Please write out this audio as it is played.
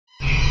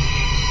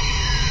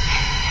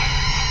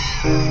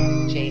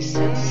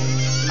Jason,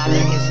 Mother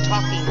is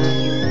talking to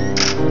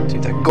you.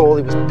 Dude, that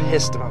goalie was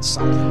pissed about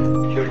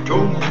something. You're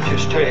doomed to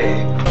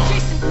stay.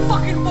 Jason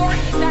fucking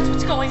Voorhees, that's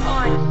what's going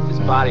on. His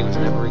body was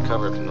never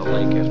recovered from the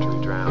lake after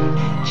he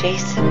drowned.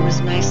 Jason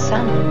was my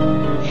son,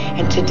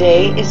 and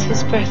today is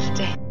his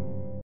birthday.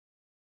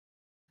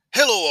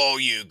 Hello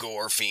all you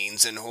gore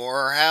fiends and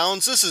horror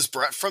hounds, this is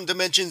Brett from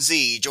Dimension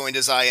Z, joined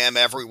as I am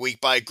every week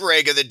by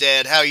Greg of the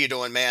Dead. How you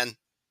doing, man?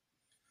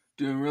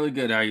 Doing really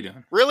good. How you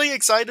doing? Really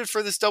excited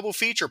for this double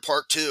feature,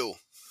 part 2.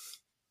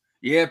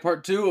 Yeah,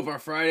 part 2 of our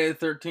Friday the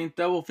 13th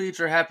double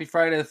feature. Happy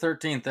Friday the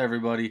 13th,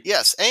 everybody.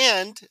 Yes,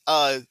 and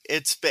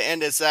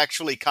it's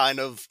actually kind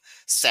of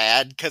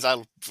sad because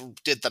I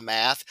did the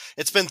math.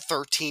 It's been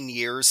 13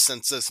 years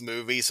since this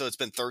movie, so it's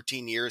been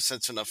 13 years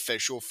since an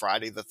official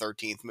Friday the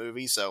 13th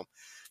movie, so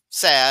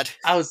sad.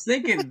 I was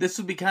thinking this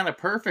would be kind of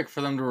perfect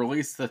for them to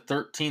release the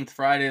 13th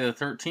Friday the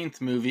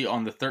 13th movie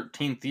on the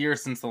 13th year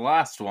since the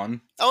last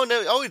one. Oh,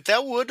 no. Oh,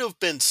 that would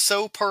have been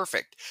so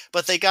perfect.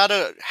 But they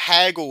gotta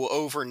haggle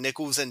over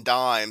nickels and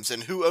dimes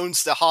and who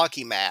owns the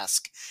hockey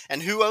mask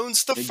and who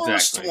owns the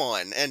first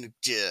one. And,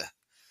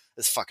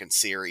 this fucking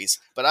series.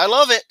 But I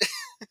love it.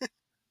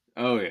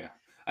 Oh, yeah.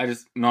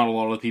 Not a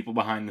lot of the people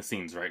behind the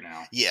scenes right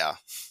now. Yeah.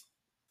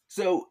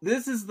 So,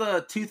 this is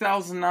the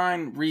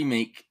 2009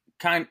 remake.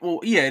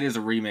 It is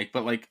a remake,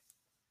 but,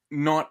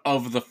 not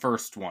of the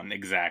first one,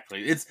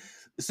 exactly.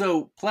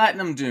 So,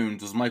 Platinum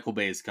Dunes was Michael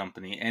Bay's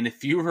company, and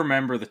if you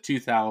remember, the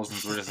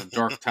 2000s were just a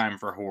dark time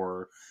for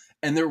horror,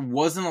 and there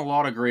wasn't a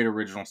lot of great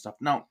original stuff.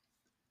 Now,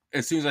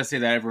 as soon as I say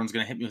that, everyone's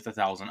going to hit me with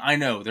 1,000. I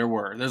know,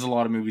 there's a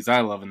lot of movies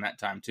I love in that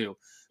time, too.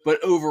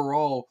 But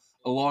overall,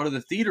 a lot of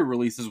the theater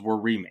releases were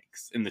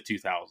remakes in the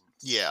 2000s.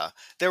 Yeah,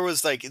 there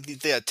was,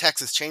 the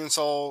Texas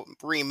Chainsaw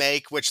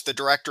remake, which the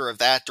director of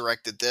that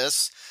directed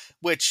this,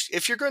 which,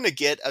 if you're going to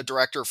get a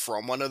director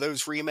from one of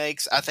those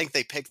remakes, I think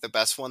they picked the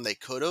best one they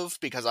could have,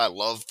 because I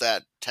love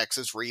that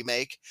Texas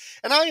remake,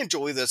 and I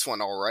enjoy this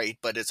one alright,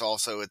 but it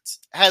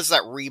has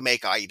that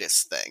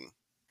remake-itis thing.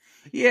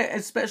 Yeah,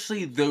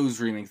 especially those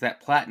remakes, that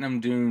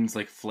Platinum Dunes,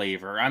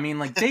 flavor. I mean,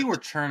 they were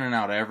churning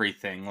out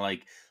everything,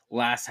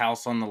 Last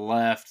House on the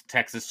Left,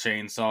 Texas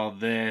Chainsaw,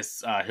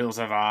 this, Hills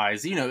Have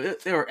Eyes,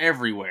 they were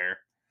everywhere.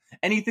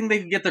 Anything they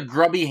could get their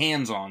grubby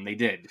hands on, they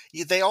did.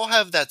 They all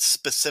have that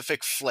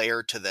specific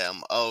flair to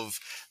them of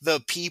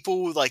the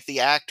people,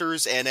 the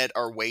actors in it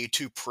are way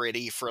too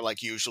pretty for,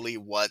 usually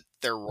what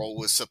their role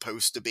was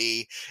supposed to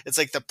be. It's,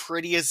 the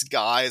prettiest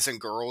guys and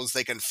girls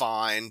they can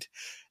find.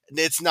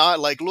 It's not,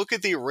 look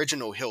at the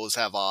original Hills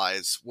Have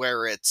Eyes,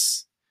 where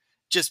it's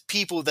just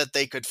people that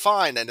they could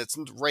find, and it's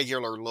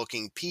regular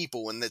looking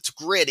people, and it's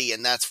gritty,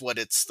 and that's what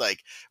it's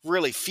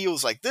really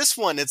feels like. This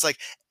one, it's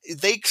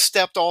they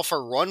stepped off a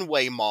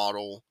runway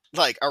model,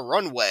 a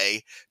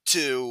runway,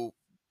 to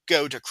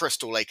go to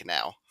Crystal Lake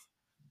now.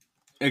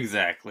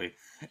 Exactly.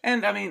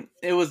 And I mean,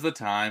 it was the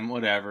time,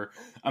 whatever.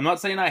 I'm not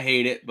saying I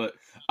hate it, but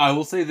I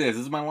will say this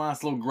is my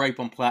last little gripe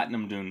on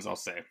Platinum Dunes, I'll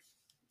say.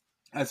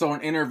 I saw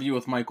an interview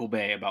with Michael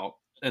Bay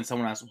and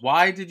someone asked,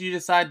 why did you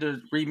decide to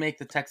remake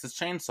the Texas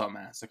Chainsaw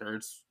Massacre?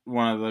 It's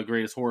one of the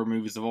greatest horror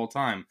movies of all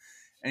time.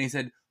 And he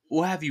said,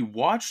 well, have you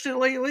watched it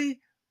lately?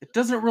 It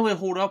doesn't really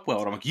hold up well.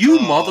 And I'm like, you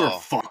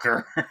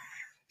motherfucker.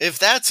 If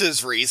that's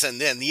his reason,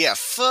 then yeah,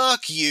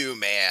 fuck you,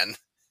 man.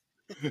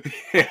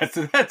 Yeah,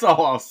 so that's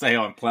all I'll say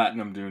on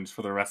Platinum Dunes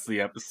for the rest of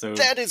the episode.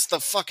 That is the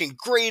fucking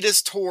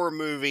greatest horror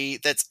movie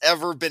that's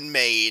ever been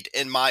made,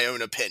 in my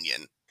own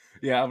opinion.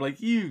 Yeah, I'm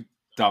like, you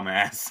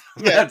dumbass.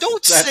 Yeah,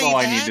 that's all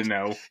I need to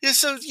know. Yeah,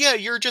 so yeah,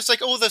 you're just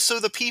so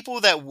the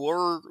people that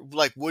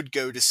would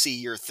go to see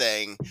your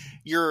thing,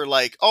 you're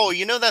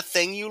that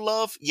thing you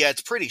love? Yeah,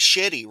 it's pretty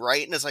shitty,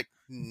 right? And it's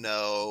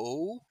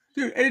no.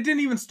 Dude, and it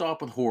didn't even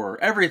stop with horror.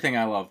 Everything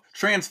I love.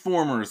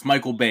 Transformers,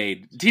 Michael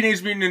Bay.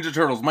 Teenage Mutant Ninja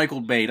Turtles, Michael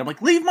Bay. I'm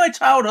like, leave my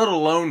childhood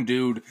alone,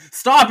 dude.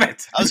 Stop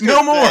it.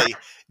 No more.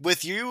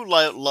 With you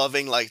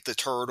loving the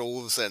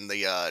Turtles and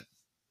the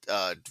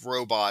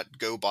robot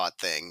GoBot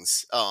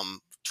things,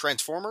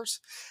 Transformers?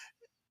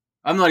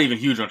 I'm not even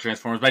huge on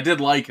Transformers, but I did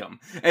like him.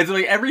 And so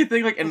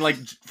everything,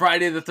 and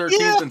Friday the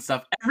 13th and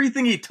stuff,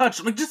 everything he touched,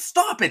 I'm like, just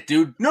stop it,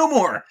 dude. No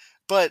more.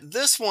 But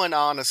this one,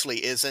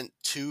 honestly, isn't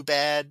too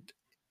bad.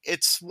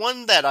 It's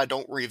one that I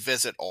don't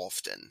revisit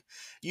often.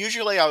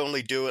 Usually I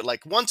only do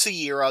it once a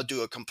year. I'll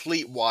do a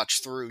complete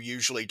watch through,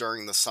 usually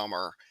during the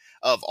summer,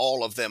 of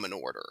all of them in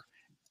order.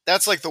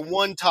 That's the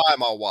one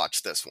time I'll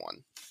watch this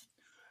one.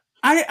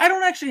 I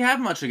don't actually have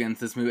much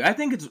against this movie. I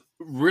think it's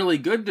really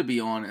good, to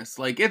be honest.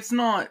 It's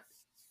not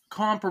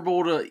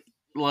comparable to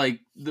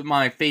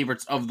my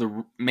favorites of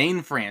the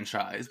main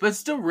franchise, but it's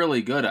still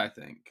really good, I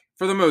think,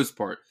 for the most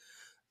part.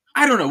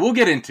 I don't know. We'll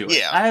get into it.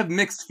 Yeah. I have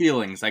mixed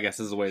feelings, I guess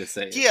is the way to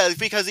say it. Yeah,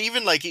 because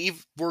even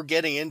we're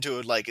getting into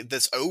it,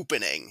 this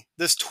opening,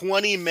 this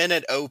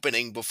 20-minute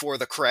opening before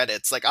the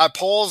credits. I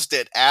paused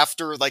it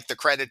after the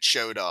credits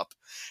showed up,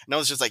 and I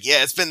was just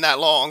yeah, it's been that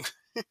long.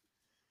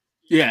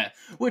 Yeah,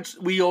 which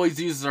we always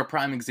use as our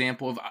prime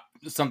example of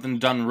something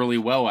done really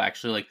well,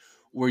 actually.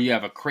 where you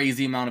have a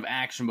crazy amount of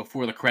action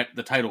before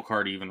the title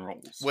card even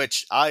rolls.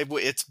 Which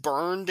it's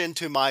burned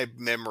into my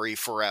memory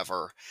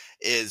forever,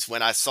 is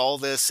when I saw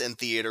this in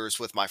theaters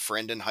with my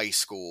friend in high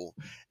school,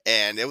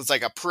 and it was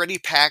like a pretty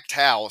packed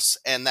house,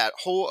 and that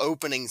whole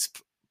openings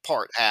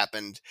part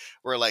happened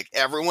where like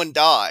everyone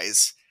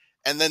dies,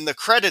 and then the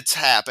credits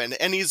happen,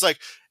 and he's like,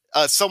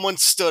 someone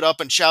stood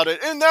up and shouted,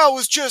 and that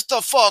was just the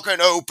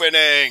fucking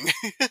opening.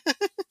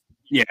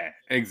 Yeah,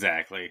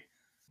 exactly.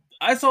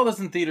 I saw this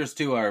in theaters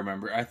too, I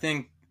remember. I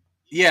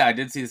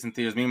did see this in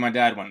theaters. Me and my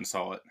dad went and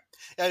saw it.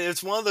 And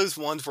it's one of those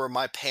ones where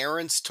my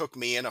parents took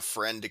me and a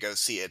friend to go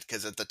see it,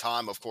 because at the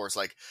time, of course,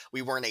 like,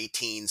 we weren't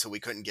 18, so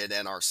we couldn't get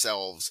in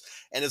ourselves.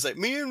 And it's like,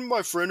 me and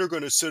my friend are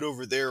going to sit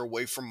over there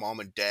away from mom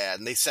and dad,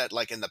 and they sat,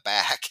 like, in the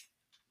back.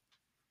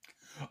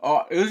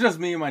 It was just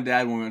me and my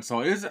dad when we went and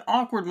saw it. It was an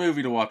awkward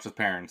movie to watch with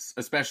parents,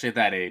 especially at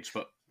that age,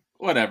 but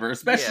whatever,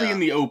 especially in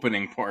the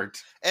opening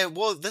part. And,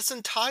 well, this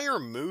entire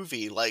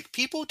movie, like,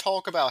 people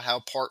talk about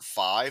how Part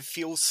 5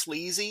 feels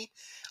sleazy.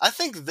 I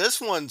think this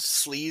one's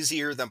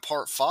sleazier than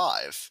Part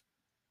 5.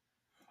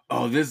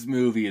 Oh, this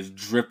movie is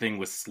dripping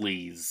with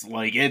sleaze.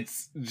 Like,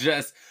 it's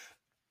just...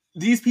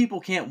 These people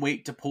can't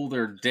wait to pull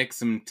their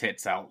dicks and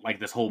tits out,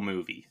 like, this whole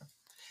movie.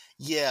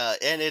 Yeah,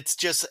 and it's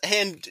just...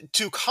 And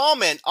to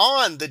comment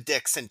on the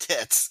dicks and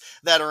tits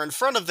that are in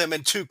front of them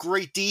into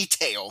great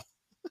detail.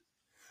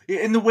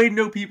 In the way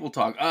no people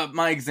talk.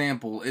 My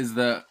example is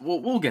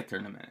we'll get there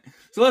in a minute.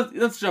 So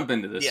let's jump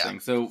into this thing.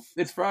 So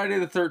it's Friday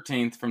the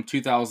 13th from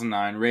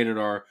 2009, rated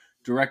R,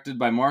 directed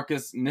by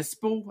Marcus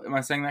Nispel. Am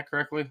I saying that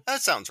correctly?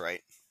 That sounds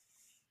right.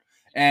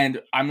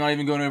 And I'm not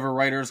even going over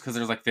writers because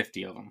there's like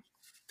 50 of them.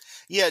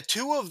 Yeah,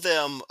 2 of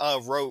them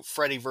wrote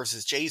Freddy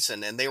vs.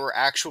 Jason, and they were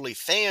actually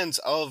fans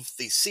of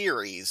the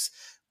series,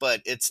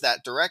 but it's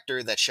that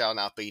director that shall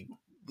not be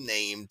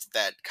named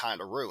that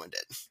kind of ruined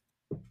it.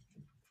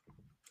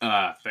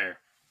 Fair.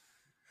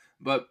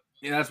 But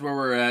yeah, that's where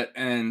we're at,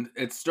 and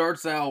it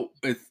starts out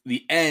with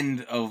the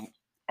end of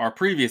our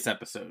previous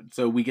episode.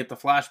 So we get the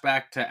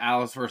flashback to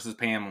Alice versus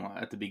Pamela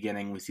at the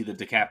beginning. We see the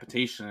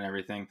decapitation and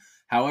everything.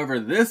 However,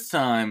 this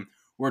time,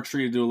 we're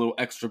treated to a little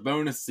extra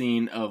bonus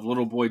scene of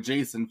little boy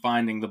Jason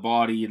finding the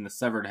body and the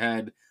severed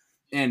head,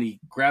 and he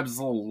grabs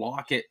a little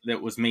locket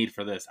that was made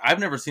for this. I've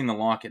never seen the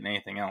locket in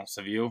anything else.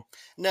 Have you?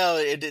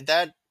 No,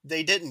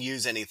 they didn't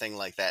use anything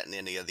like that in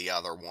any of the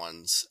other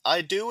ones.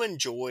 I do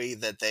enjoy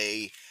that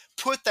they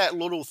put that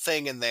little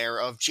thing in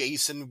there of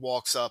Jason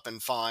walks up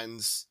and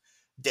finds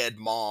dead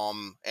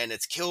mom, and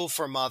it's kill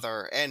for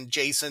mother, and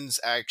Jason's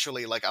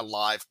actually like a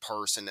live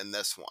person in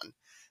this one.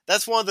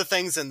 That's one of the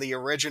things in the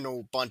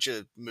original bunch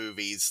of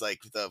movies,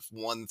 like the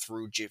 1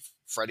 through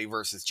Freddy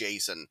vs.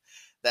 Jason,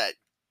 that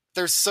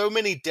there's so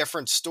many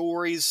different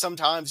stories.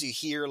 Sometimes you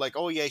hear like,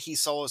 oh yeah, he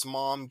saw his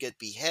mom get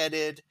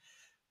beheaded.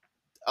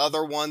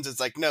 Other ones, it's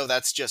like, no,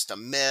 that's just a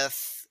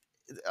myth.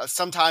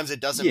 Sometimes it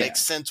doesn't make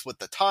sense with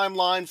the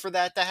timeline for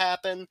that to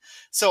happen.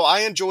 So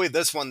I enjoy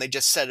this one. They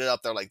just set it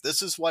up. They're like,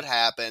 this is what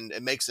happened.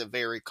 It makes it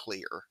very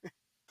clear.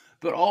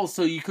 But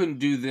also, you couldn't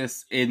do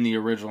this in the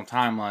original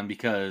timeline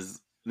because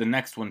the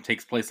next one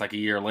takes place like a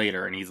year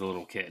later and he's a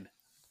little kid.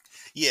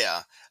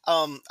 Yeah.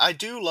 I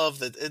do love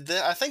that.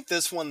 I think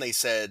this one, they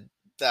said,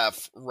 that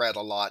I've read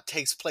a lot,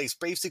 takes place,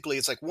 basically,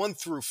 it's like 1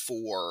 through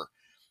 4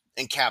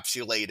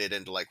 encapsulated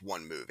into like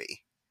one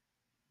movie.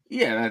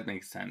 Yeah, that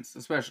makes sense.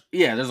 Especially,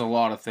 there's a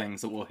lot of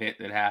things that will hit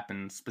that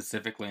happen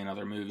specifically in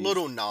other movies.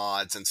 Little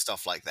nods and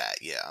stuff like that,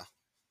 yeah.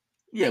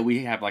 Yeah,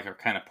 we have like a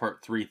kind of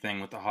part 3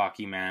 thing with the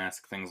hockey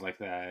mask, things like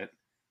that.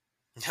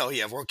 Oh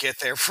yeah, we'll get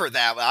there for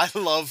that. I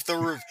love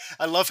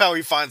I love how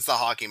he finds the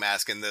hockey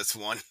mask in this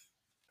one.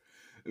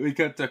 We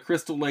got to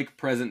Crystal Lake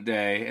present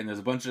day, and there's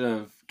a bunch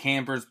of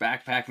campers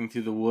backpacking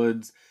through the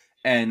woods,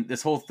 and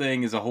this whole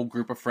thing is a whole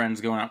group of friends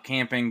going out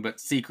camping, but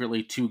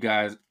secretly 2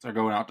 guys are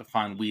going out to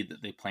find weed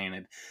that they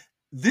planted.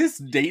 This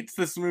dates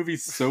this movie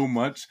so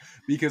much,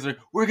 because like,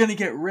 we're gonna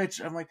get rich.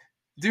 I'm like,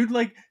 dude,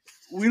 like,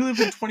 we live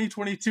in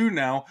 2022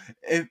 now.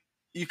 If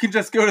you can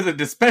just go to the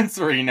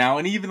dispensary now,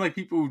 and even like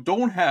people who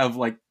don't have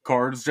like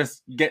cards,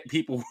 just get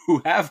people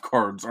who have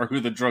cards are who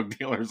the drug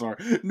dealers are.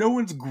 No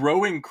one's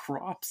growing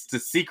crops to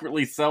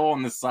secretly sell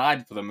on the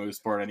side for the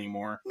most part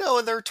anymore. No,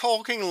 and they're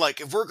talking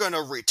like, if we're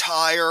gonna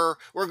retire,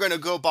 we're gonna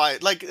go buy,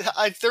 like,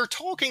 they're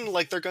talking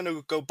like they're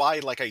gonna go buy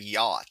like a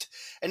yacht.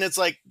 And it's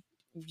like,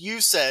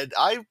 you said,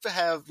 I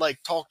have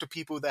like talked to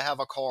people that have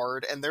a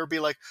card, and they'll be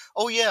like,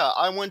 oh yeah,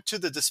 I went to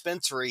the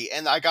dispensary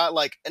and I got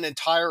like an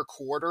entire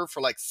quarter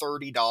for like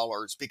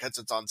 $30 because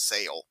it's on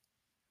sale.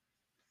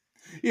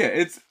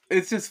 Yeah,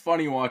 it's just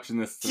funny watching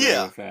this.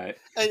 With that.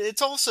 And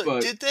it's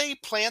also, did they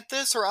plant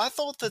this, or I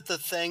thought that the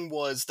thing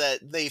was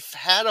that they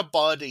had a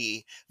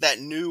buddy that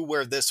knew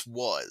where this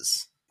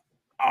was.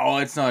 Oh,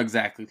 it's not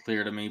exactly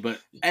clear to me, but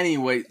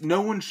anyway,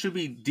 no one should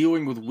be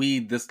dealing with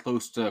weed this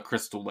close to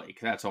Crystal Lake.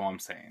 That's all I'm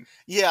saying.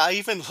 Yeah, I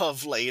even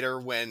love later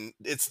when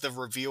it's the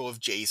reveal of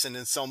Jason,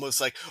 and it's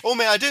almost like, oh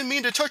man, I didn't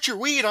mean to touch your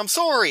weed, I'm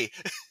sorry!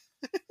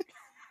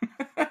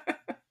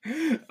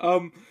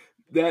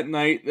 that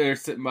night, they're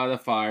sitting by the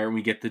fire, and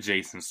we get the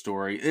Jason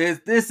story.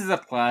 This is a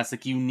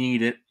classic. You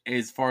need it,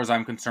 as far as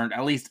I'm concerned.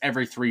 At least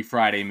every 3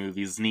 Friday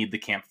movies need the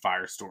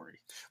campfire story.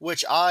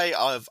 Which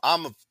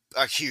I'm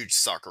a huge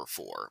sucker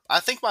for. I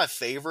think my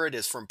favorite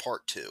is from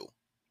part 2.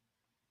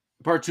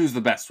 Part 2 is the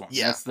best one.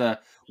 Yeah. That's the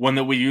one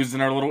that we used in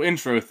our little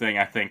intro thing,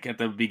 I think, at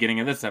the beginning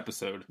of this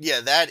episode.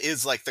 Yeah, that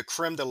is like the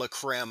creme de la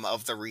creme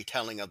of the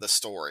retelling of the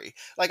story.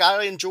 Like,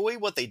 I enjoy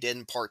what they did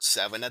in part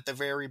 7 at the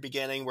very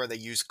beginning, where they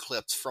use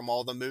clips from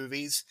all the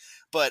movies,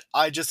 but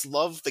I just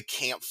love the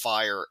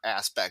campfire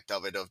aspect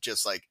of it, of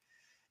just like,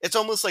 it's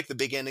almost like the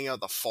beginning of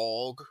The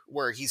Fog,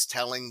 where he's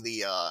telling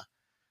the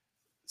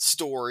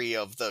story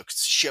of the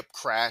ship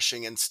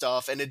crashing and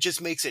stuff, and it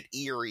just makes it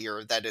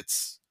eerier that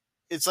it's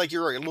like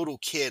you're a little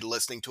kid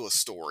listening to a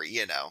story,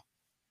 you know?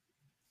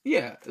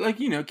 Yeah, like,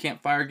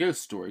 campfire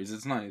ghost stories.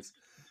 It's nice.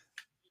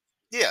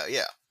 Yeah.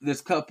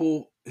 This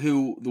couple,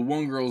 who, the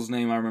one girl's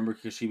name I remember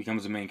because she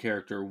becomes the main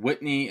character,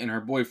 Whitney and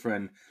her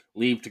boyfriend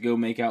leave to go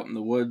make out in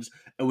the woods.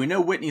 And we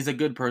know Whitney's a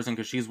good person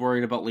because she's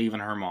worried about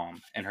leaving her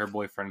mom. And her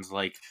boyfriend's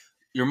like,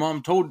 your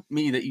mom told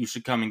me that you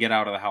should come and get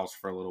out of the house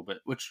for a little bit.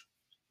 Which,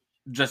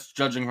 just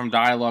judging from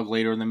dialogue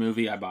later in the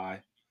movie, I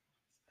buy.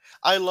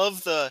 I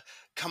love the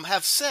come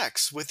have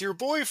sex with your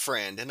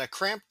boyfriend in a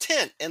cramped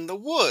tent in the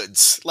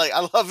woods. Like,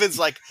 I love his,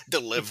 like,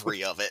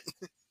 delivery of it.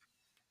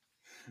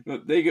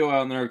 But they go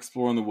out and they're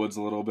exploring the woods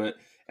a little bit.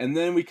 And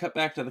then we cut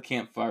back to the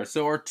campfire.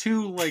 So our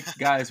 2, like,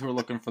 guys who are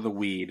looking for the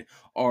weed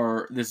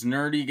are this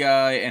nerdy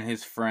guy and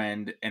his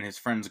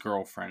friend's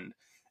girlfriend.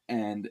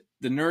 And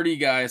the nerdy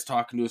guy is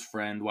talking to his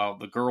friend while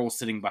the girl's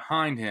sitting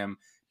behind him,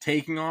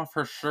 taking off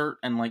her shirt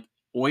and, like,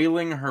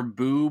 oiling her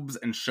boobs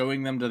and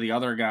showing them to the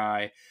other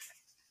guy,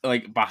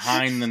 like,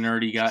 behind the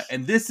nerdy guy.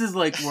 And this is,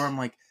 like, where I'm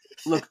like,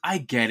 look, I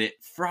get it.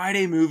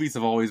 Friday movies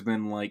have always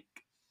been, like,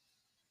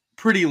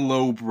 pretty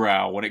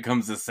lowbrow when it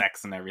comes to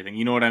sex and everything.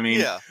 You know what I mean?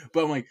 Yeah.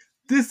 But I'm like,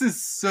 this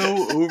is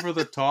so over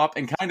the top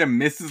and kind of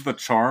misses the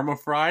charm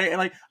of Friday. And,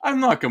 like, I'm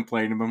not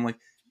complaining, but I'm like,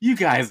 you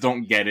guys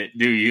don't get it,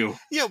 do you?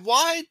 Yeah,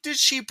 why did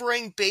she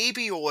bring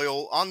baby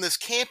oil on this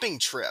camping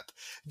trip?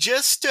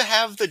 Just to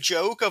have the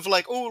joke of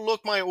like, oh,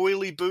 look, my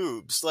oily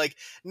boobs. Like,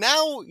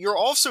 now you're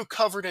also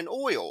covered in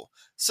oil.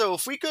 So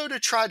if we go to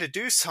try to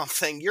do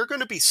something, you're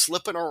going to be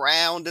slipping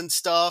around and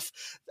stuff.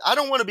 I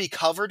don't want to be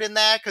covered in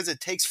that because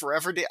it takes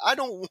forever to... I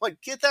don't want...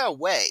 Get that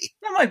away.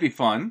 That might be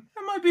fun.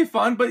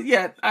 But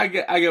yeah, I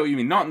get what you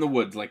mean. Not in the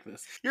woods like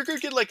this. You're going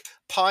to get like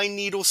pine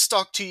needles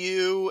stuck to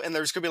you, and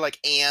there's going to be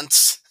like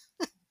ants.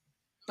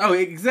 Oh,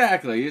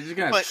 exactly. You're just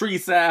gonna have tree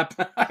sap.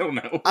 I don't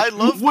know. I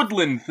love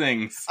woodland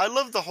things. I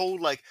love the whole,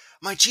 like,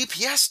 my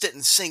GPS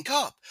didn't sync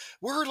up.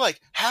 We're like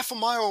half a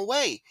mile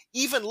away,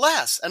 even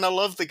less. And I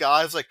love the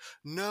guys like,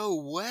 no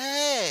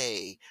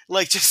way.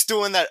 Like, just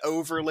doing that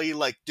overly,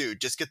 like, dude,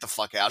 just get the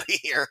fuck out of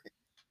here.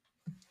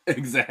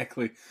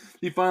 Exactly.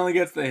 He finally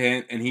gets the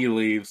hint and he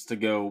leaves to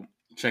go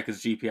check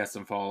his GPS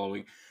and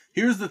following.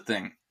 Here's the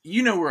thing.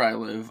 You know where I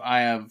live.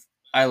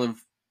 I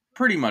live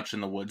pretty much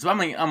in the woods. I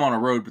mean, I'm on a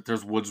road, but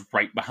there's woods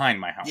right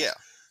behind my house. Yeah.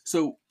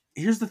 So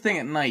here's the thing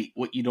at night,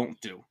 what you don't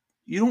do.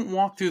 You don't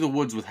walk through the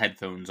woods with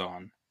headphones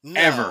on. No.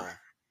 Ever.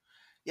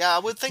 Yeah, I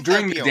would think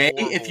during that'd the be day,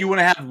 horrible... if you want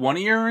to have one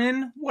ear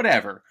in,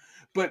 whatever.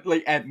 But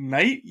like at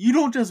night, you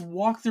don't just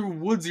walk through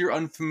woods you're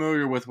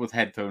unfamiliar with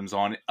headphones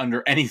on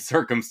under any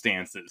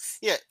circumstances.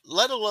 Yeah,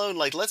 let alone,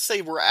 like, let's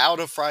say we're out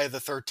of Friday the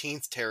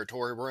 13th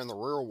territory, we're in the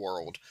real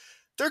world.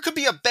 There could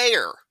be a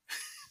bear.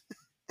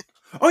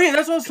 Oh yeah,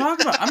 that's what I was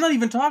talking about. I'm not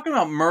even talking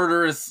about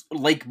murderous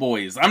lake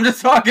boys. I'm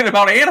just talking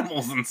about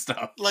animals and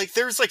stuff. Like,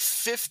 there's like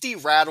 50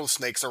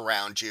 rattlesnakes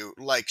around you,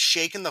 like,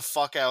 shaking the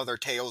fuck out of their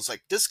tails.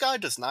 Like, this guy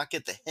does not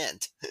get the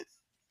hint.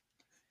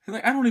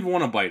 Like, I don't even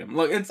want to bite him.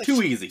 Look, it's like,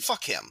 too easy.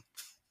 Fuck him.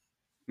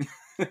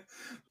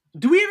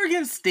 Do we ever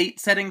get a state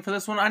setting for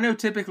this one? I know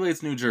typically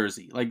it's New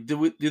Jersey. Like,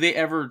 do they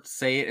ever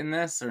say it in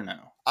this or no?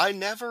 I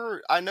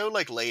know,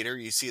 like, later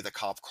you see the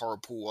cop car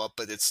pull up,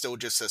 but it still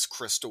just says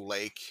Crystal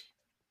Lake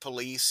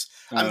Police.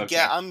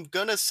 I'm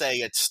gonna say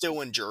it's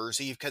still in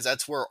Jersey because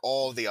that's where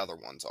all the other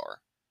ones are.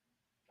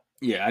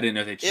 Yeah, I didn't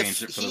know they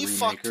changed it for the remake. If he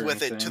fucked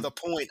with it to the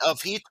point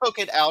of he took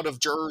it out of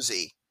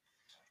Jersey,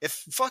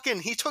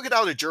 he took it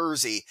out of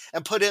Jersey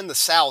and put it in the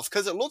South,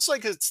 because it looks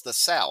like it's the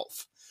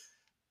South.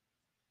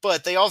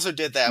 But they also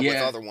did that with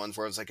other ones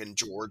where it was like in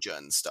Georgia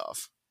and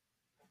stuff.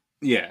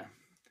 Yeah,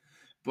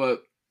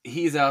 but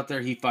he's out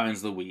there. He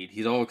finds the weed.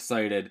 He's all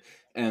excited,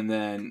 and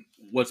then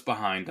what's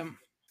behind him?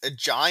 A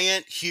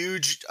giant,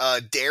 huge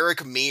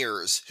Derek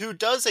Mears, who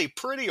does a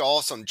pretty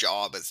awesome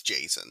job as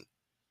Jason.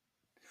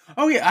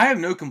 Oh yeah, I have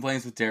no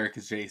complaints with Derek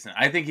as Jason.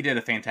 I think he did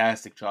a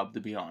fantastic job, to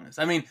be honest.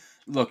 I mean,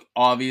 look,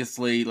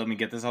 obviously, let me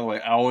get this out of the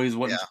way. I always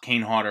want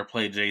Kane Hodder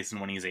play Jason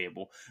when he's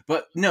able.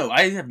 But no,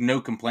 I have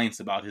no complaints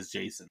about his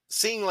Jason.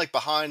 Seeing, like,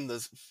 behind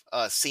the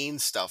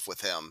scenes stuff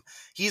with him,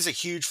 he's a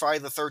huge Friday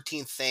the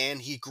 13th fan.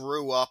 He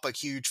grew up a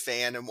huge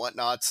fan and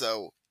whatnot,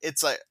 so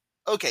it's like,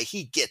 okay,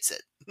 he gets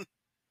it.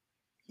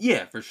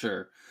 Yeah, for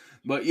sure.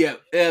 But yeah,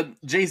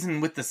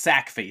 Jason with the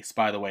sack face,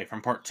 by the way,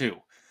 from part 2.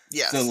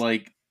 Yes. So,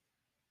 like,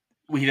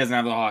 he doesn't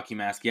have the hockey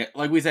mask yet.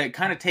 Like we said, it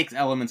kind of takes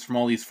elements from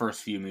all these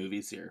first few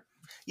movies here.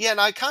 Yeah,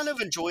 and I kind of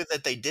enjoy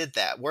that they did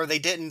that, where they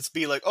didn't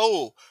be like,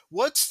 "Oh,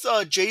 what's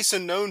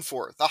Jason known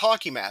for? The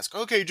hockey mask.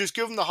 Okay, just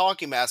give him the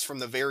hockey mask from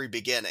the very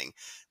beginning."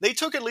 They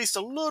took at least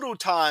a little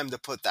time to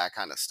put that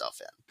kind of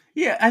stuff in.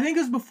 Yeah, I think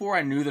it was before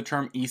I knew the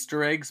term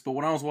Easter eggs, but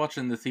when I was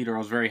watching the theater, I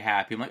was very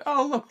happy. I'm like,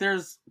 oh, look,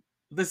 this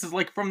is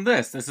like from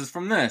this is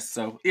from this.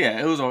 So,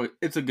 yeah,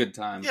 it's a good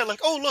time. Yeah, like,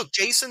 oh, look,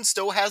 Jason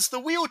still has the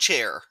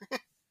wheelchair.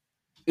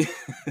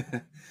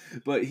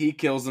 But he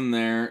kills him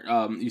there.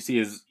 You see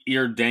his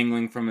ear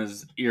dangling from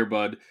his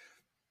earbud.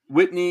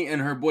 Whitney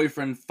and her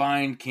boyfriend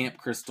find Camp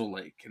Crystal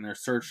Lake, and they're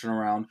searching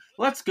around.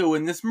 Let's go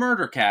in this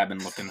murder cabin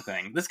looking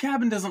thing. This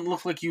cabin doesn't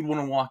look like you'd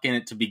want to walk in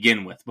it to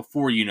begin with,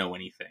 before you know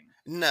anything.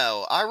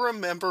 No, I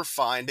remember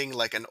finding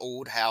like an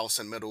old house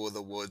in middle of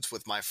the woods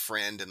with my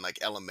friend in like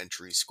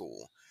elementary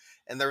school.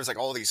 And there was like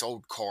all these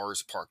old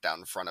cars parked out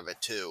in front of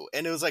it too.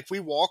 And it was like we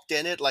walked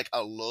in it like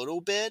a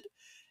little bit,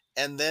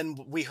 and then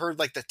we heard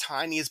like the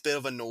tiniest bit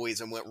of a noise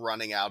and went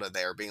running out of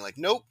there being like,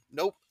 nope,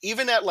 nope.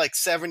 Even at like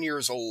 7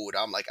 years old,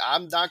 I'm like,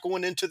 I'm not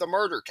going into the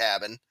murder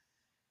cabin.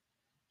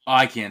 Oh,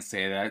 I can't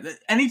say that.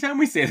 Anytime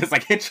we say this,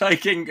 like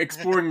hitchhiking,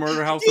 exploring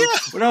murder houses. Yeah.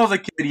 When I was a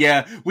kid,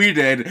 yeah, we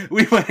did.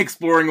 We went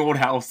exploring old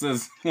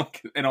houses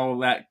and all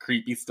that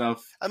creepy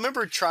stuff. I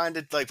remember trying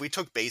to, like, we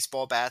took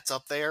baseball bats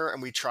up there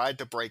and we tried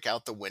to break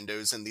out the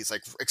windows in these,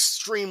 like,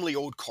 extremely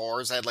old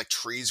cars that had, like,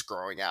 trees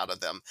growing out of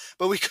them.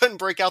 But we couldn't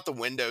break out the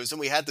windows, and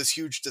we had this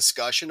huge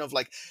discussion of,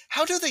 like,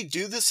 how do they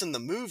do this in the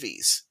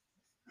movies?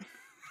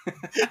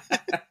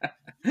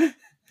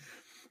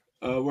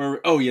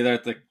 They're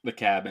at the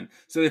cabin.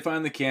 So they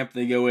find the camp,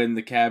 they go in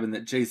the cabin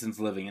that Jason's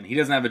living in. He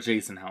doesn't have a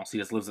Jason house, he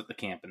just lives at the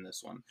camp in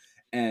this one.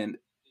 And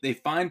they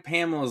find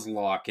Pamela's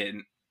locket,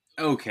 and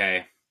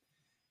okay,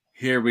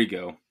 here we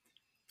go.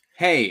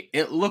 Hey,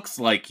 it looks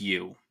like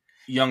you,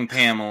 young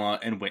Pamela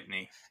and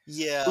Whitney.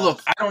 Yeah.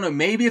 Look, I don't know,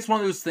 maybe it's one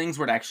of those things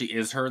where it actually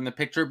is her in the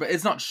picture, but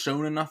it's not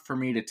shown enough for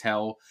me to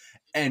tell.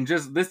 And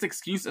just this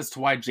excuse as to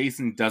why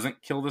Jason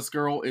doesn't kill this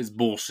girl is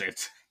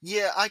bullshit.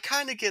 Yeah, I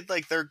kind of get,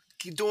 like, they're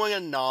doing a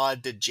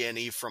nod to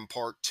Jenny from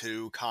part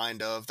 2,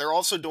 kind of. They're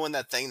also doing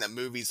that thing that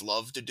movies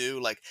love to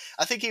do. Like,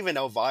 I think even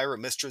Elvira,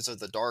 Mistress of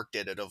the Dark,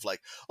 did it of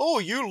like, oh,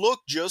 you look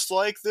just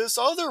like this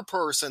other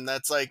person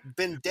that's, like,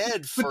 been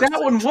dead for... But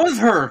that one was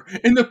her!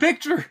 In the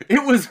picture,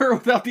 it was her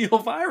without the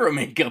Elvira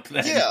makeup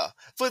then. Yeah,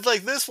 but,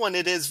 like, this one,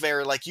 it is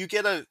very, like, you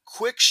get a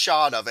quick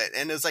shot of it,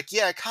 and it's like,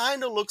 yeah, it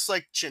kind of looks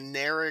like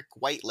generic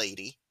white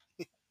lady.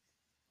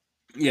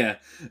 Yeah,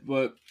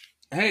 but...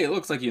 hey, it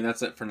looks like you.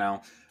 That's it for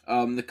now.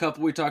 The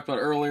couple we talked about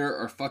earlier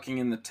are fucking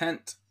in the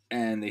tent,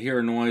 and they hear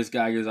a noise.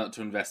 Guy goes out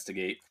to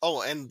investigate.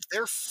 Oh, and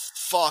they're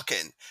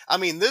fucking. I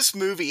mean, this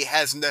movie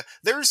has no...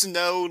 there's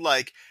no,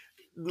 like,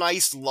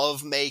 nice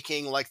love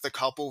making like the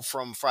couple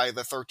from Friday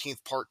the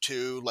 13th Part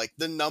 2, like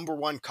the number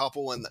one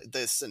couple in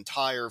this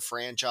entire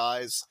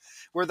franchise,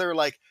 where they're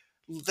like,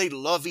 they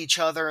love each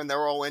other and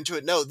they're all into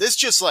it. No, this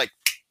just like...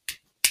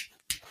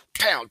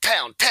 pound,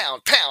 pound,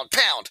 pound, pound,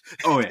 pound.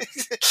 Oh,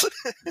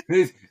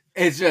 yeah.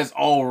 It's just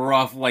all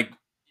rough, like,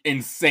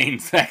 insane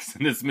sex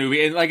in this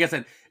movie. And like I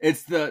said,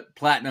 it's the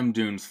Platinum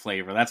Dunes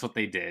flavor. That's what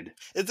they did.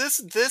 This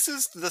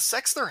is the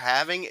sex they're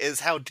having is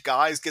how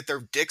guys get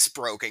their dicks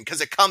broken,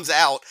 because it comes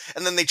out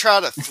and then they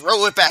try to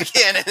throw it back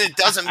in and it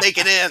doesn't make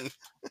it in.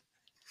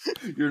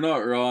 You're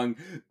not wrong.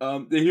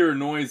 They hear a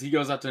noise. He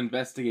goes out to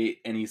investigate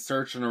and he's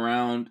searching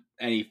around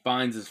and he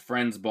finds his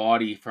friend's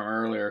body from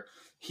earlier.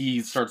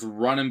 He starts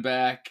running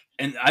back,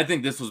 and I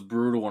think this was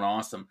brutal and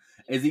awesome.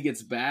 As he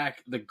gets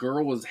back, the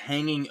girl was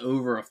hanging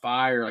over a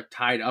fire, like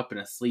tied up in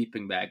a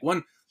sleeping bag.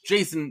 One,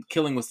 Jason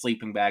killing with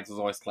sleeping bags was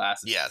always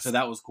classic. Yes. So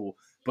that was cool.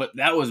 But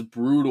that was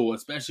brutal,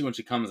 especially when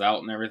she comes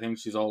out and everything.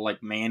 She's all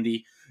like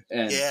Mandy.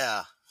 And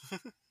yeah.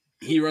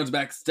 He runs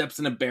back, steps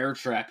in a bear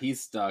trap.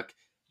 He's stuck.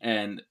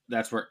 And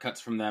that's where it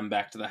cuts from them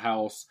back to the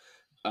house.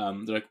 They're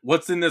like,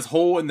 what's in this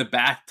hole in the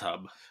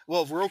bathtub?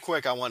 Well, real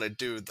quick, I want to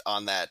do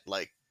on that,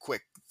 like,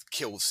 quick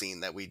kill scene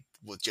that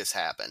just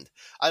happened.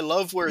 I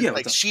love where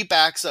like she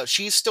backs up.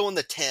 She's still in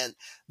the tent.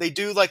 They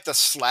do like the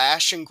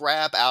slash and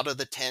grab out of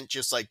the tent,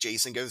 just like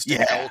Jason Goes to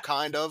Hell,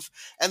 kind of.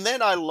 And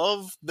then I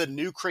love the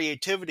new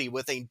creativity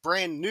with a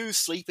brand new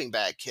sleeping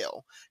bag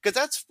kill, because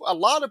that's a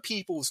lot of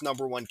people's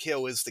number one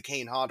kill is the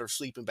Kane Hodder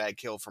sleeping bag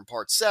kill from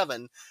Part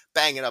 7,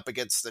 banging up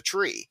against the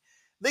tree.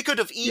 They could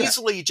have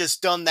easily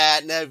just done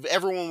that, and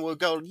everyone would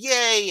go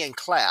yay and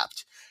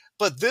clapped.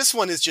 But this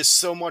one is just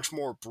so much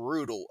more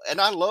brutal. And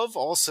I love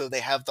also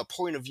they have the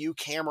point of view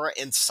camera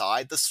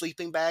inside the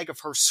sleeping bag of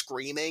her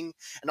screaming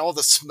and all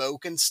the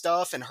smoke and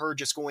stuff and her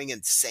just going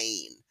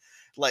insane.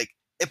 Like,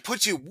 it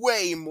puts you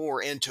way more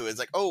into it. It's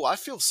like, oh, I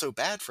feel so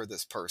bad for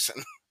this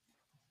person.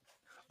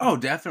 Oh,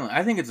 definitely.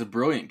 I think it's a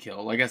brilliant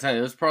kill. Like I said,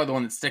 it was probably the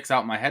one that sticks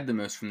out in my head the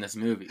most from this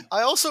movie.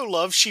 I also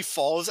love she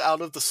falls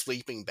out of the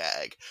sleeping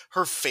bag.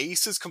 Her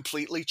face is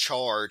completely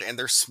charred and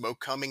there's smoke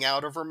coming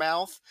out of her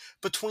mouth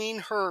between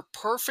her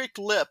perfect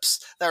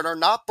lips that are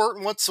not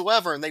burnt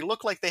whatsoever, and they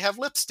look like they have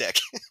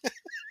lipstick.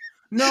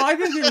 No, I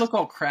think they look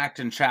all cracked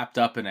and chapped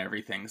up and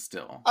everything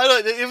still. I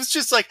don't. It was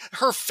just like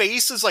her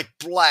face is like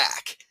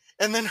black,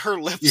 and then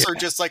her lips are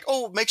just like,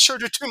 oh, make sure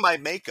to do my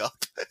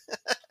makeup.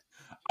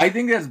 I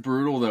think that's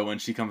brutal though when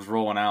she comes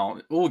rolling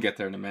out. We'll get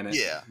there in a minute.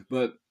 Yeah.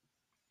 But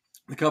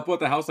the couple at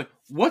the house, like,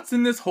 what's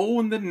in this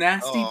hole in the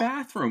nasty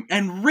bathroom?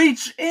 And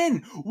reach in.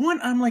 One,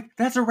 I'm like,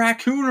 that's a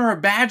raccoon or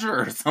a badger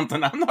or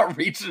something. I'm not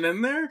reaching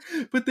in there.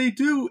 But they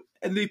do.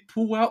 And they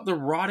pull out the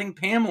rotting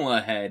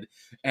Pamela head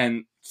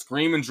and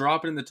scream and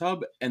drop it in the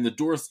tub. And the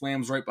door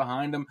slams right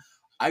behind them.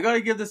 I got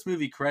to give this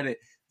movie credit.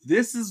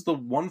 This is the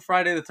one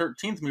Friday the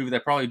 13th movie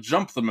that probably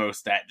jumped the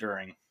most at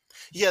during.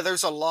 Yeah,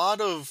 there's a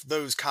lot of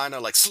those kind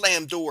of like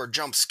slam door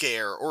jump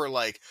scare or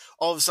like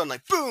all of a sudden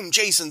like boom,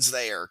 Jason's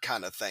there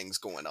kind of things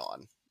going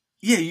on.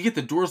 Yeah, you get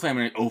the door slam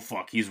and oh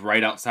fuck, he's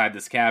right outside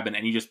this cabin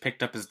and he just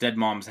picked up his dead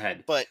mom's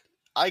head. But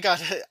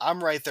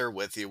I'm right there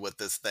with you with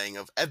this thing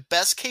of at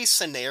best case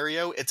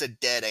scenario, it's a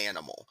dead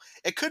animal.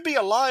 It could be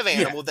a live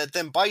animal that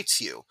then bites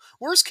you.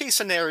 Worst case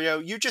scenario,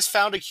 you just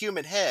found a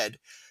human head.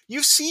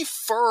 You see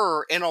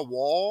fur in a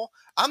wall.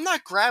 I'm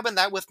not grabbing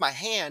that with my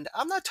hand.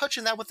 I'm not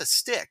touching that with a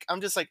stick.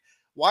 I'm just like,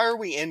 why are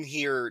we in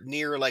here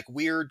near like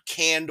weird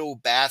candle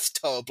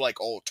bathtub like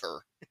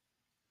altar?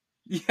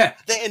 Yeah.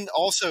 And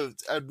also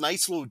a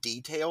nice little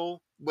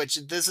detail, which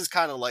this is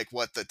kind of like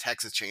what the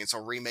Texas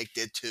Chainsaw remake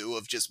did too,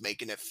 of just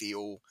making it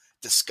feel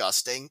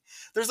disgusting.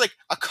 There's like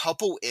a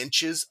couple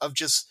inches of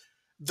just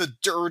the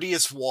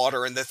dirtiest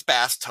water in this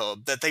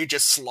bathtub that they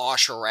just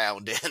slosh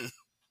around in.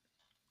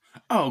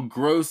 Oh,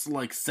 gross,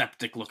 like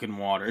septic looking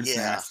water. It's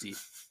nasty.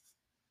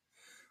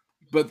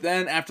 But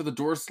then after the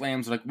door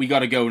slams, like, we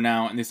gotta go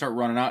now, and they start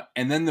running out,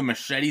 and then the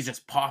machete's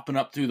just popping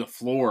up through the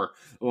floor.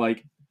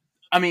 Like,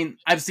 I mean,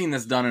 I've seen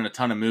this done in a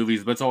ton of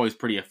movies, but it's always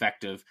pretty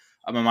effective.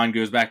 My mind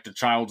goes back to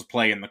Child's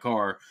Play in the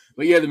car.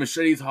 But yeah, the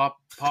machete's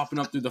popping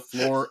up through the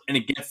floor, and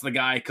it gets the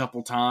guy a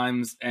couple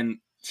times, and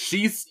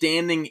she's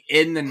standing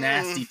in the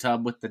nasty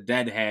tub with the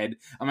dead head.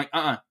 I'm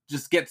like,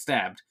 just get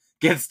stabbed.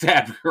 Get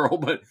stabbed, girl.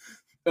 But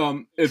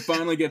it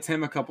finally gets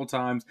him a couple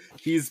times.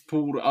 He's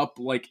pulled up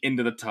like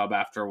into the tub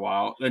after a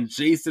while. Then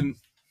Jason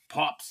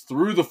pops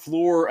through the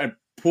floor and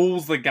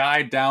pulls the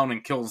guy down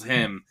and kills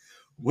him.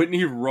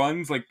 Whitney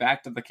runs like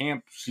back to the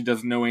camp. She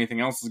doesn't know anything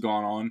else is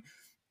going on,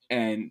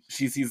 and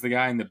she sees the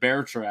guy in the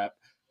bear trap.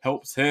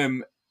 Helps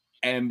him,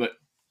 but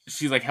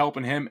she's like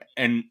helping him,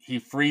 and he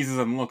freezes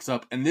and looks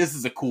up. And this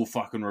is a cool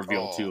fucking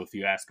reveal too, if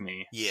you ask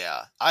me.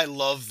 Yeah, I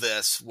love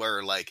this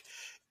where like.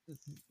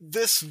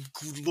 This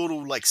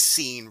little like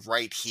scene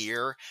right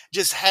here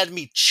just had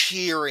me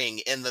cheering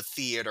in the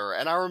theater,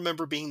 and I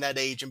remember being that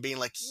age and being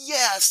like,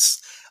 yes,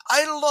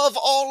 I love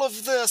all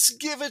of this,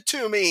 give it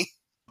to me.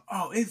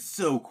 Oh, it's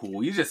so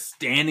cool. He's just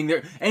standing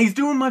there, and he's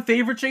doing my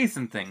favorite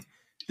Jason thing,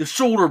 the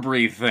shoulder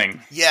breathe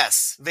thing.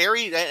 Yes,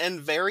 very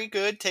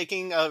good.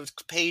 Taking a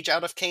page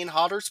out of Kane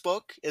Hodder's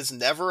book is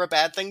never a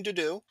bad thing to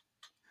do.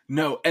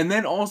 No, and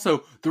then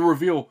also the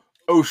reveal,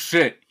 oh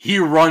shit, he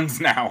runs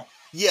now.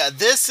 Yeah,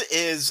 this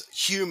is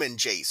human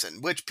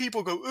Jason, which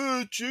people go,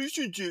 oh,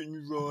 Jason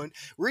didn't run.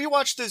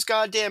 Rewatch those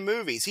goddamn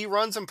movies. He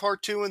runs in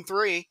part 2 and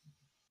 3.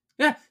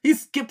 Yeah, he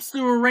skips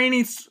through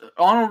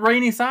on a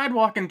rainy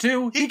sidewalk in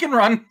 2. He can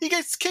run. He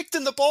gets kicked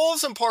in the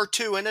balls in part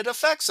 2 and it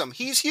affects him.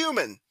 He's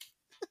human.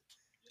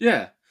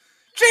 Yeah.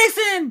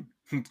 Jason!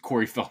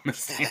 Corey Feldman.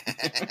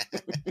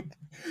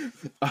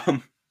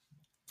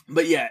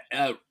 But yeah,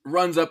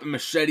 runs up and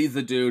machetes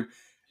the dude,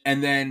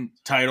 and then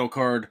title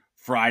card,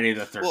 Friday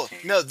the 13th. Well,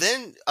 no,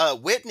 then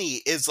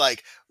Whitney is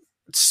like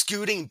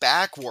scooting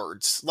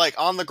backwards, like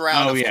on the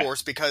ground,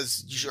 course,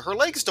 because her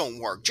legs don't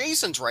work.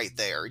 Jason's right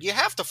there. You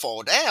have to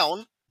fall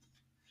down.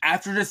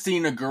 After just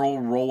seeing a girl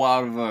roll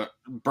out of a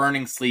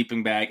burning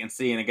sleeping bag and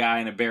seeing a guy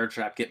in a bear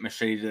trap get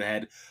macheted to the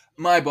head,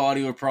 my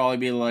body would probably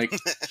be like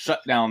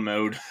shutdown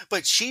mode.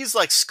 But she's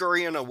like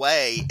scurrying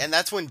away, and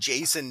that's when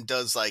Jason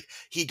does like,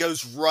 he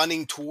goes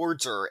running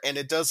towards her, and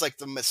it does like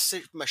the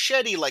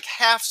machete like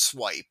half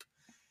swipe.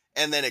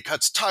 And then it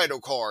cuts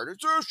title card.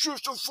 It's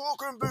just a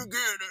fucking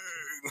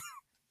beginning.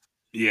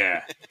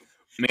 Yeah.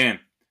 Man,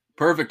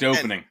 perfect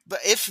opening. But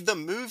if the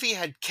movie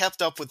had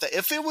kept up with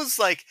if it was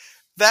like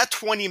that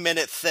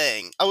 20-minute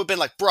thing, I would have been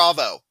like,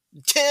 bravo.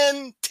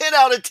 10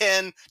 out of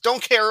 10.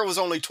 Don't care it was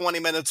only 20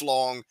 minutes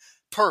long.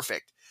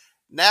 Perfect.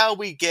 Now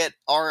we get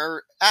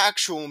our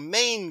actual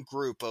main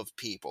group of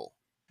people.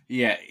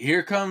 Yeah,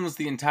 here comes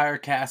the entire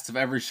cast of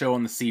every show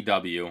on the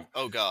CW.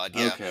 Oh god,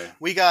 yeah. Okay.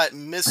 We got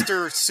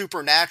Mr.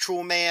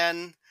 Supernatural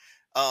Man.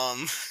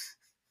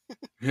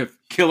 We have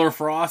Killer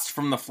Frost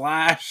from The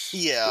Flash.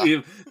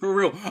 Yeah. For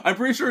real. I'm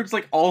pretty sure it's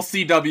like all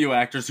CW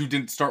actors who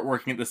didn't start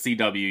working at the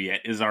CW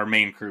yet is our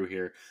main crew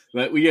here.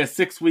 But we get a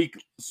 6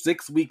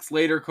 weeks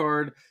later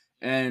card,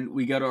 and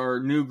we got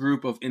our new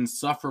group of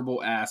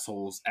insufferable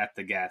assholes at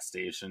the gas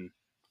station.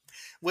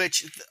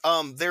 Which,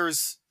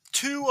 there's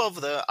two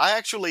of I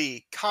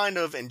actually kind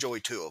of enjoy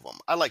two of them.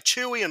 I like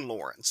Chewie and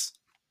Lawrence.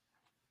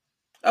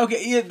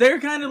 Okay, yeah, they're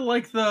kind of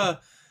like the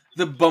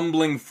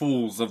bumbling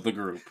fools of the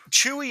group.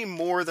 Chewie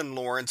more than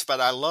Lawrence,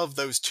 but I love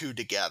those two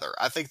together.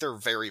 I think they're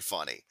very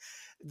funny.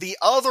 The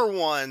other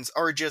ones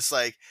are just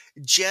like,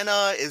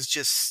 Jenna is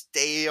just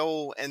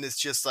stale and it's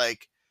just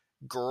like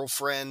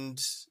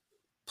girlfriend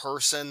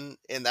person,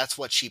 and that's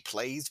what she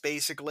plays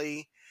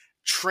basically.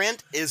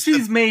 Trent is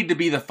She's made to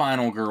be the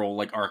final girl,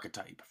 like,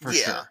 archetype, for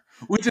sure.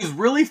 Which is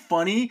really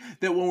funny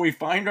that when we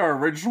find our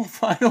original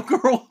final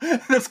girl,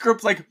 the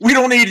script's like, we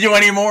don't need you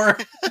anymore.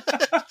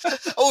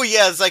 Oh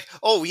yeah, it's like,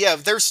 oh yeah,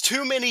 there's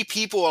too many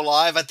people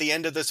alive at the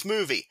end of this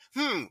movie.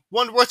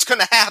 Wonder what's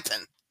gonna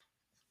happen.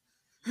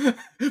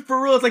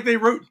 For real, it's like they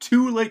wrote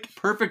 2, like,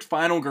 perfect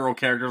final girl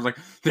characters. Like,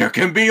 there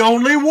can be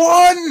only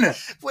one!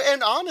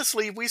 And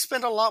honestly, we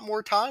spent a lot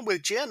more time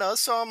with Jenna,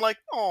 so I'm like,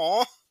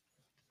 aw.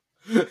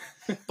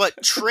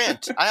 But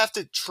Trent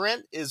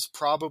is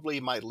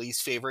probably my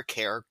least favorite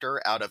character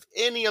out of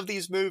any of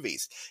these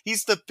movies.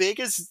 He's the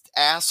biggest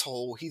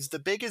asshole. He's the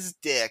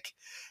biggest dick.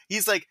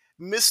 He's like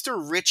Mr.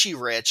 Richie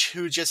Rich,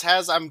 who just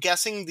has, I'm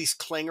guessing, these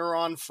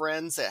Klingon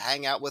friends that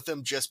hang out with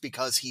him just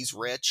because he's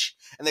rich,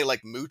 and they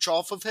like mooch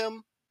off of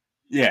him.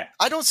 Yeah.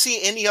 I don't see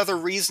any other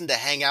reason to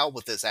hang out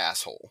with this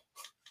asshole.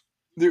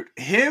 Dude,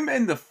 him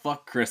and the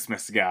Fuck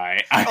Christmas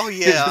guy. Oh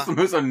yeah, just the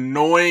most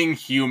annoying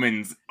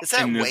humans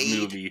in this Wade?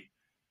 Movie.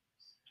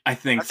 I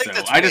think so.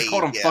 That's I just Wade,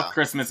 called him yeah. Fuck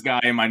Christmas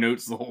guy in my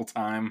notes the whole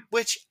time.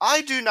 Which,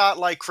 I do not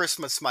like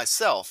Christmas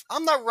myself.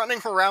 I'm not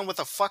running around with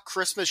a Fuck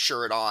Christmas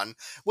shirt on,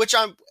 which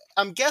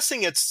I'm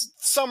guessing it's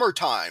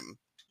summertime.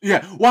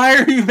 Yeah, why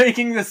are you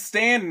making this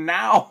stand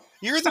now?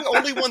 You're the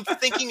only one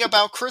thinking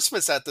about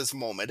Christmas at this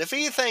moment. If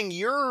anything,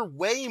 you're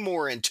way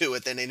more into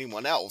it than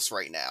anyone else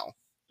right now.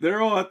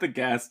 They're all at the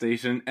gas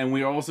station, and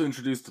we are also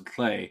introduced to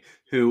Clay,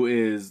 who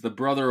is the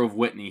brother of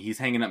Whitney. He's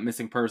hanging up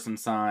missing person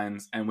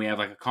signs, and we have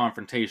like a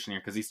confrontation here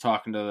because he's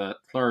talking to the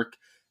clerk,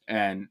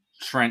 and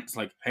Trent's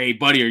like, "Hey,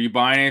 buddy, are you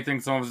buying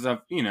anything?" Some of the stuff,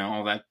 you know,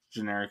 all that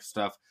generic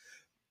stuff.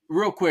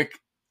 Real quick,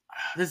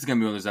 this is gonna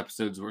be one of those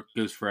episodes where it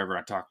goes forever.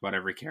 I talk about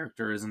every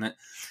character, isn't it?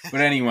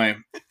 But anyway,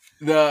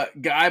 the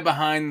guy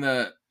behind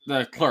the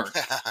clerk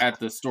at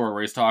the store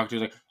where he's talking to,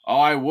 he's like, "Oh,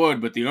 I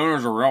would, but the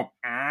owners are real."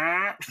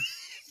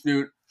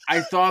 Dude,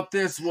 I thought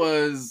this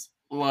was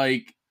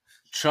like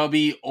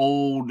chubby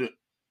old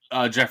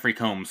Jeffrey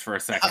Combs for a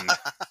second.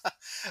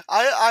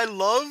 I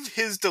love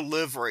his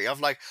delivery of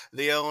like,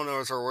 the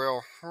owners are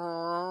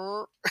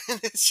real, and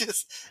it's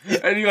just,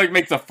 and he like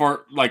makes a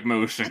fart like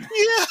motion.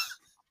 Yeah.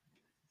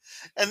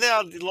 And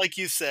then, like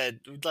you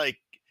said, like,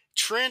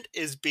 Trent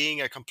is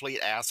being a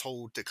complete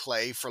asshole to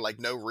Clay for like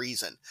no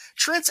reason.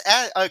 Clay's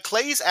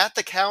at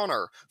the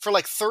counter for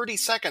like 30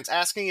 seconds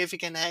asking if he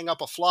can hang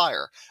up a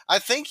flyer. I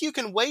think you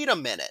can wait a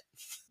minute.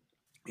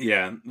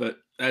 Yeah, but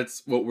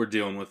that's what we're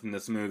dealing with in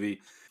this movie.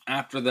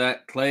 After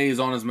that, Clay is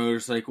on his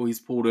motorcycle.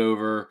 He's pulled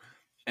over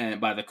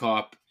by the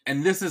cop.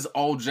 And this is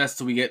all just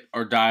so we get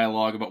our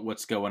dialogue about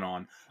what's going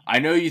on. I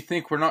know you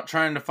think we're not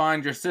trying to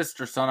find your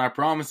sister, son. I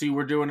promise you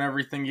we're doing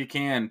everything you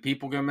can.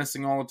 People go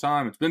missing all the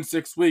time. It's been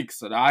 6 weeks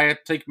that I had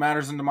to take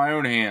matters into my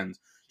own hands.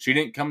 She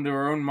didn't come to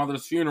her own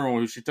mother's funeral,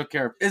 who she took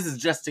care of. This is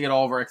just to get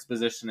all of our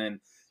exposition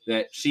in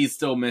that she's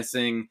still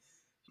missing.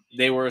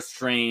 They were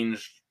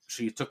estranged.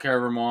 She took care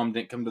of her mom,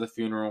 didn't come to the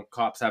funeral.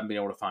 Cops haven't been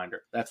able to find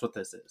her. That's what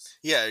this is.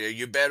 Yeah,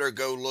 you better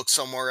go look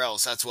somewhere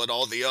else. That's what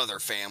all the other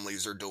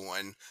families are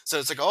doing. So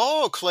it's like,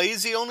 oh,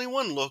 Clay's the only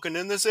one looking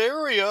in this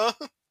area.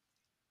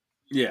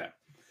 Yeah.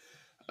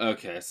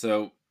 Okay,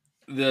 so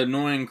the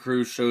annoying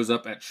crew shows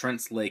up at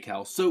Trent's lake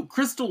house. So,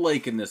 Crystal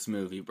Lake in this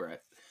movie,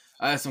 Brett.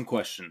 I have some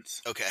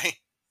questions. Okay.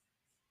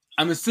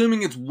 I'm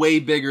assuming it's way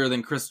bigger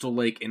than Crystal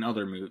Lake in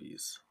other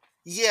movies.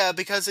 Yeah,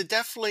 because it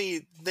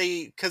definitely,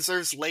 because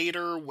there's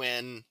later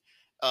when,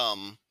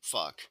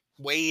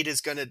 Wade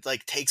is gonna,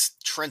 like, takes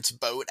Trent's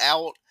boat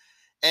out,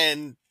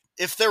 and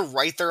if they're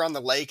right there on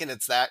the lake and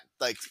it's that,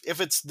 like, if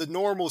it's the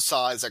normal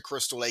size that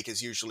Crystal Lake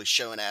is usually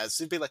shown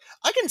as, it'd be like,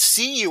 I can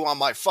see you on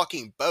my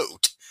fucking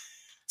boat.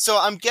 So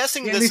I'm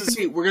guessing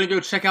we're gonna go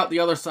check out the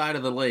other side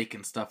of the lake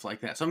and stuff like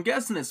that. So I'm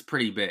guessing it's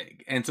pretty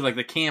big. And so, like,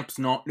 the camp's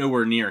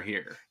nowhere near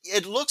here.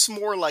 It looks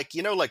more like,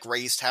 like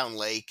Raystown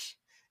Lake.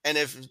 And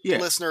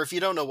listener, if you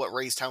don't know what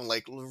Raystown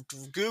Lake,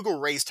 Google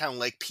Raystown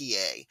Lake,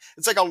 PA.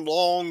 It's like a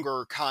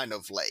longer kind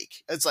of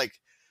lake. It's like,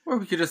 or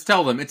we could just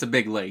tell them it's a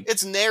big lake.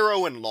 It's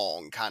narrow and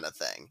long kind of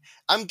thing.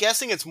 I'm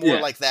guessing it's more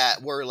like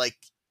that, where like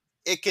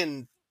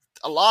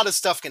a lot of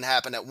stuff can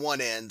happen at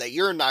one end that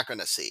you're not going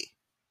to see.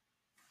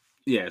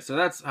 Yeah, so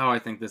that's how I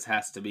think this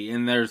has to be.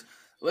 And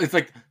it's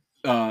like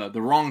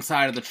the wrong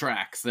side of the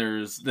tracks.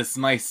 There's this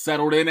nice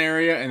settled in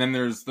area, and then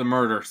there's the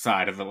murder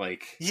side of the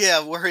lake.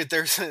 Yeah, where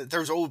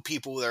there's old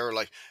people that are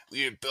like,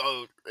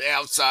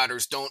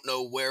 outsiders don't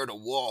know where to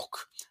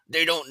walk.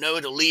 They don't know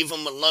to leave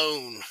them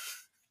alone.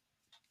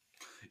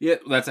 Yeah,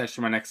 that's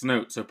actually my next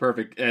note. So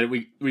perfect.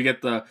 We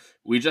get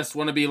we just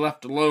want to be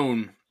left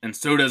alone, and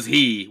so does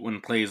he.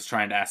 When Clay's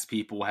trying to ask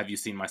people, "Have you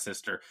seen my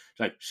sister?" She's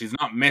like, "She's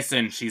not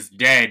missing. She's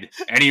dead.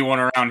 Anyone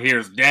around here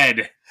is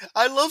dead."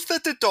 I love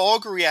that the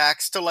dog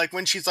reacts to, like,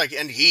 when she's like,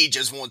 "And he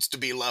just wants to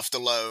be left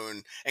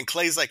alone." And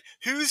Clay's like,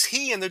 "Who's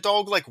he?" And the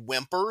dog, like,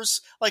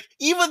 whimpers. Like,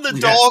 even the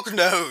dog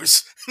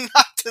knows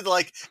not to,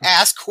 like,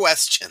 ask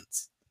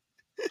questions.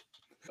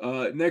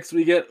 Next,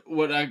 we get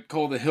what I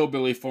call the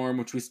hillbilly farm,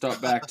 which we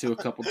stop back to a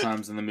couple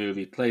times in the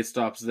movie. Clay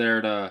stops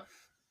there to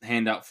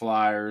hand out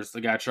flyers.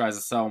 The guy tries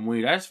to sell him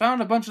weed. I just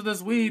found a bunch of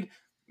this weed.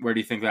 Where do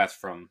you think that's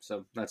from?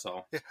 So that's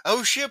all.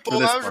 Oh shit, For boy,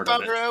 this I was part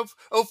about of to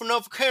open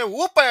up a can of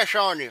whoop ass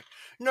on you.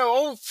 No,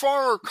 old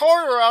farmer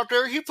Carter out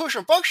there, he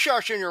pushing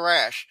buckshots in your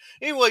ass.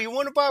 Anyway, you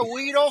want to buy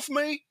weed off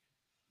me?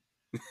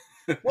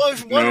 Well,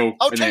 No,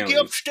 I'll take you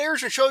inhalers.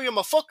 upstairs and show you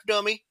my fuck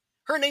dummy.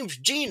 Her name's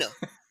Gina.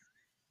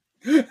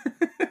 You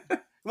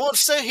want to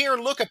sit here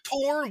and look at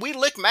porn? We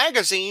lick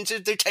magazines.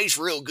 They taste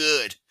real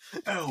good.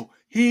 Oh,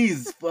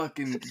 he's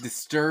fucking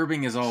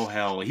disturbing as all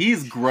hell.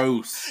 He's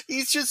gross.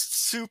 He's just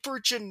super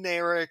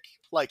generic,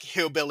 like,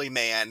 hillbilly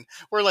man,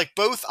 where, like,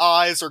 both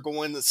eyes are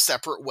going the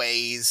separate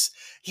ways.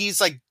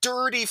 He's, like,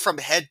 dirty from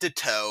head to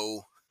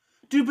toe.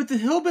 Dude, but the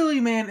hillbilly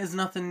man is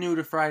nothing new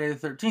to Friday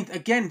the 13th.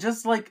 Again,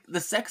 just like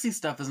the sexy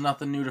stuff is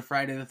nothing new to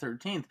Friday the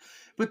 13th.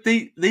 But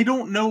they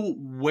don't know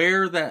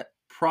where that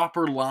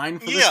proper line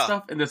for this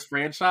stuff in this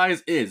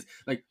franchise is.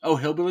 Like, oh,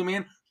 hillbilly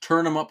man,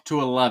 turn him up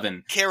to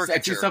 11. Caricature.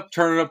 Sexy stuff,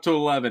 turn it up to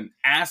 11.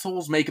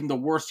 Assholes make him the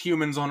worst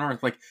humans on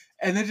earth. Like,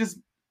 and then just,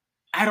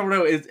 I don't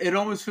know, it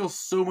almost feels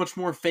so much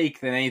more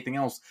fake than anything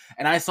else.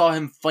 And I saw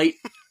him fight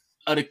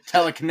a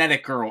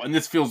telekinetic girl, and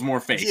this feels more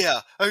fake. Yeah,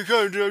 I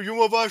can't do. You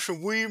want to buy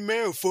some weed,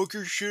 man? Fuck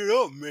your shit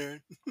up,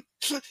 man.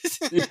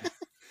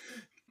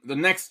 The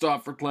next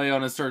stop for Clay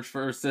on his search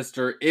for her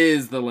sister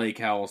is the lake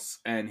house,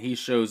 and he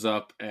shows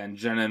up, and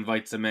Jenna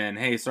invites him in.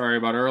 Hey, sorry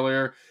about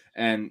earlier,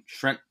 and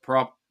Trent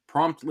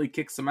promptly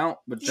kicks him out,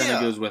 but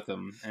Jenna goes with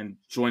him and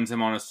joins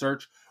him on a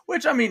search,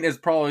 which, I mean, is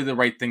probably the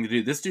right thing to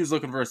do. This dude's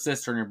looking for a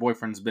sister, and your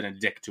boyfriend's been a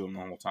dick to him the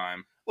whole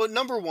time. Well,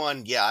 number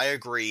one, yeah, I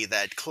agree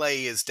that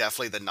Clay is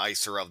definitely the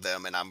nicer of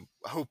them, and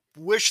I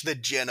wish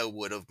that Jenna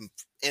would have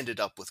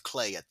ended up with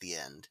Clay at the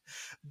end.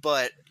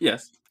 But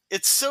yes,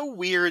 it's so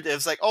weird.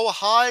 It's like, oh,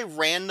 hi,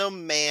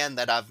 random man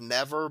that I've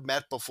never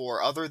met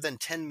before, other than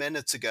 10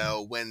 minutes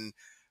ago when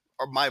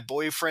my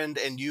boyfriend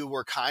and you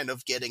were kind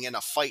of getting in a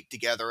fight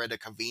together at a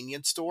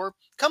convenience store.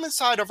 Come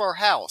inside of our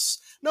house.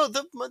 No,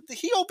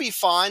 he'll be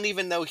fine,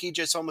 even though he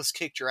just almost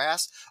kicked your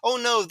ass. Oh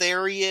no,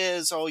 there he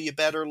is. Oh, you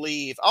better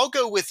leave. I'll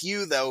go with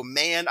you though,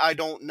 man. I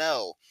don't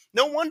know.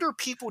 No wonder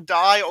people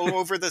die all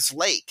over this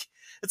lake.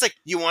 It's like,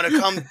 you want to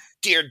come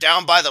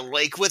down by the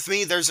lake with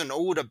me? There's an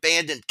old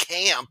abandoned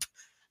camp.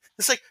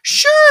 It's like,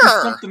 sure.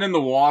 There's something in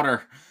the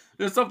water.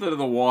 There's something in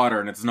the water,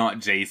 and it's not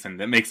Jason.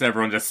 That makes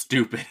everyone just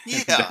stupid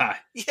and die.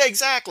 Yeah,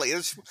 exactly.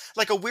 It's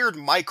like a weird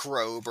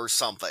microbe or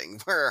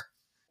something. Where?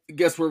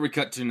 Guess where we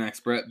cut to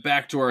next, Brett?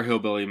 Back to our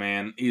hillbilly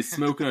man. He's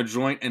smoking a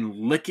joint and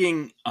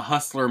licking a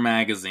Hustler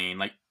magazine.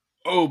 Like,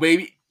 oh,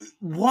 baby.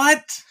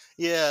 What?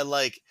 Yeah,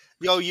 like,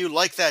 yo, you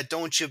like that,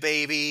 don't you,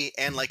 baby?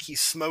 And, like, he's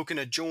smoking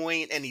a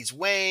joint, and he's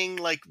weighing,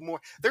 like,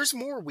 more. There's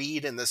more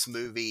weed in this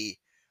movie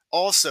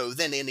also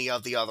than any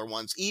of the other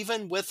ones,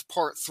 even with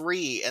part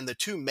 3 and the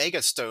 2 mega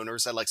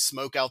stoners that, like,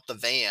 smoke out the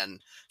van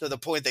to the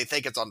point they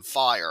think it's on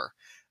fire.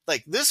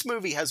 Like, this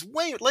movie has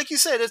way, like you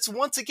said, it's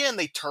once again,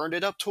 they turned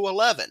it up to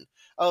 11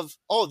 of,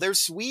 oh,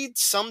 there's weed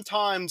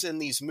sometimes in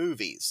these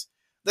movies.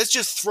 Let's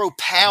just throw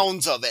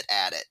pounds of it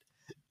at it.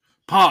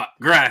 Pot,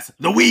 grass,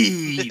 the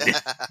weed!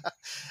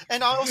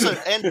 and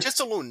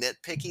just a little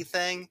nitpicky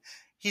thing,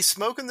 he's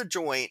smoking the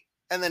joint,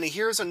 and then he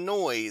hears a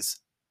noise,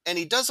 and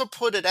he doesn't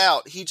put it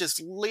out, he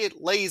just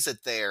lays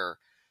it there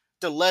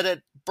to let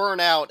it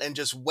burn out and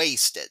just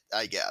waste it,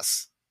 I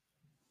guess.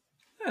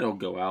 It'll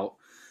go out.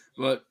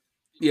 But,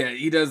 yeah,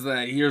 he does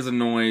that, he hears a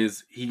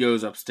noise, he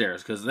goes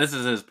upstairs, because this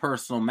is his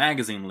personal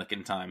magazine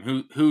licking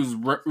time. Who's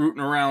rooting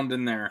around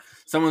in there?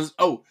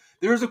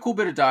 There's a cool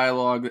bit of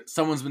dialogue that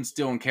someone's been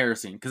stealing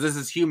kerosene, because this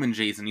is human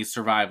Jason, he's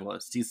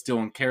survivalist. He's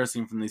stealing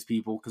kerosene from these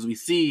people, because we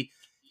see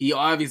he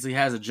obviously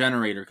has a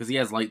generator, because he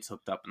has lights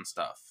hooked up and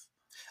stuff.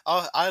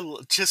 I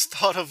just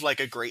thought of, like,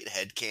 a great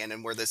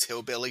headcanon where this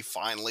hillbilly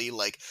finally,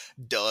 like,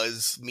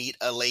 does meet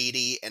a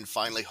lady and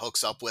finally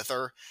hooks up with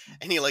her,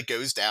 and he, like,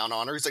 goes down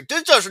on her. He's like,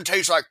 this doesn't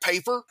taste like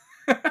paper!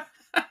 But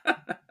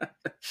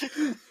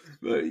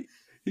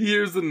he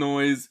hears the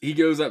noise, he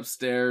goes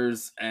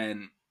upstairs,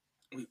 and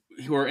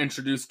we're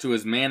introduced to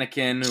his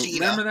mannequin. Gina.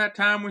 Remember that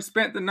time we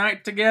spent the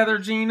night together,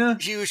 Gina?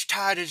 You as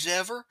tight as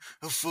ever?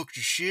 I'll fuck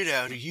the shit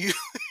out of you.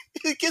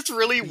 It gets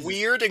really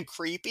weird and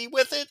creepy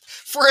with it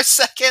for a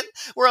second,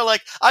 where,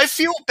 like, I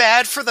feel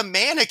bad for the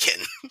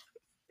mannequin.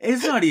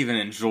 It's not even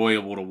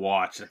enjoyable to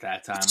watch at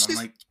that time. It's I'm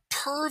just like,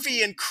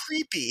 pervy and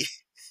creepy.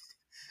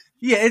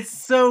 yeah, it's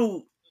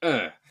so...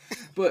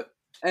 But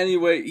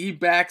anyway, he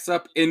backs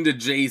up into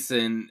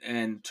Jason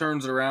and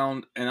turns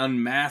around and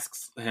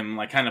unmasks him,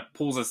 like, kind of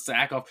pulls a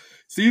sack off,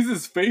 sees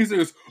his face and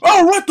goes,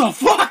 oh, what the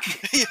fuck?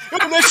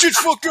 Oh, that shit's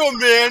fucked up,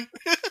 man.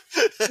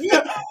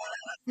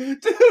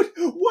 Dude,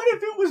 what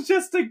if it was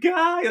just a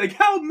guy? Like,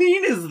 how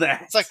mean is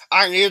that? It's like,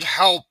 I need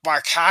help. My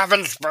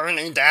cabin's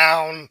burning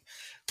down.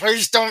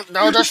 Please don't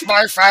notice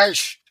my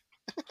face.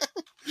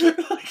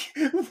 Like,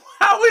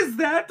 how is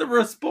that the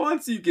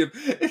response you give?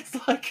 It's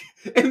like,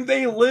 and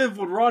They Live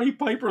when Roddy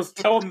Piper's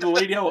telling the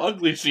lady how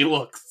ugly she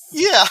looks.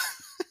 Yeah.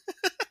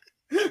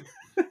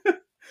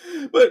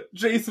 But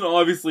Jason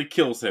obviously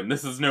kills him.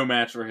 This is no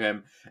match for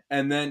him.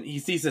 And then he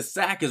sees his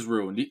sack is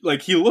ruined.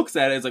 Like, he looks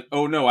at it, it's like,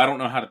 oh no, I don't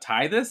know how to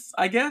tie this,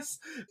 I guess?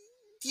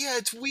 Yeah,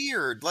 it's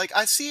weird. Like,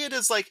 I see it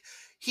as, like,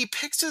 he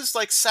picks his,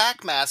 like,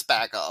 sack mask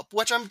back up,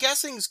 which I'm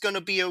guessing is gonna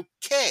be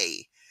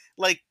okay.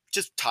 Like,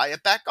 just tie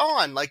it back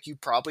on, like you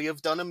probably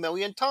have done a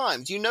million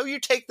times. You know you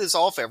take this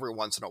off every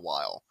once in a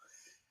while.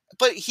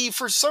 But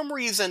for some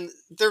reason,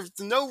 there's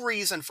no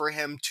reason for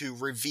him to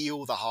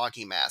reveal the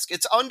hockey mask.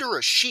 It's under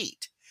a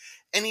sheet.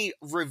 And he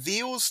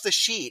reveals the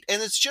sheet,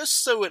 and it's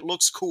just so it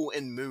looks cool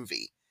in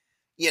movie.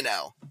 You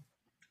know.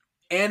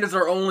 And it's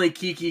our only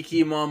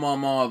Kiki Ma Ma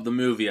Ma of the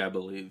movie, I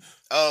believe.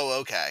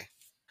 Oh, okay.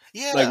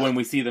 Yeah. Like, when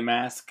we see the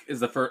mask is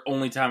the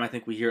only time I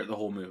think we hear it the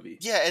whole movie.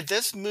 Yeah, and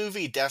this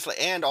movie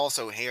definitely, and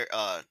also,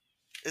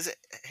 is it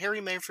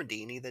Harry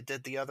Manfredini that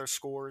did the other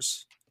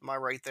scores? Am I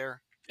right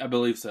there? I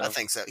believe so. I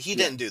think so. He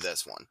didn't do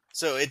this one.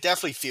 So it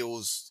definitely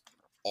feels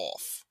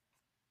off.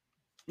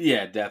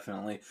 Yeah,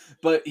 definitely.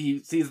 But he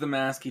sees the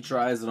mask, he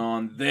tries it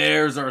on.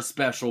 There's our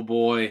special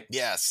boy.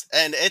 Yes,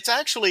 and it's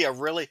actually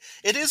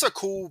it is a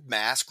cool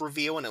mask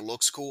reveal, and it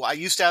looks cool. I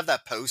used to have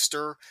that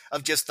poster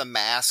of just the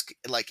mask,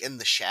 like, in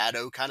the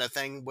shadow kind of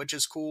thing, which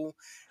is cool.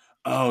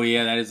 Oh,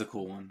 yeah, that is a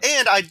cool one.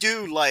 And I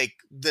do like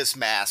this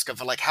mask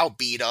of, like, how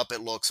beat up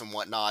it looks and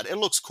whatnot. It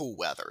looks cool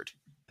weathered.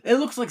 It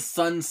looks like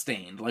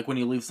sun-stained, like when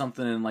you leave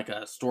something in, like,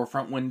 a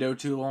storefront window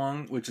too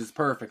long, which is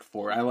perfect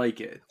for it. I like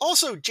it.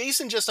 Also,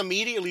 Jason just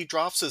immediately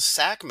drops his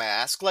sack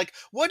mask. Like,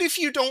 what if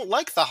you don't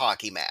like the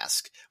hockey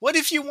mask? What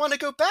if you want to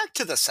go back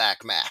to the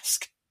sack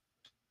mask?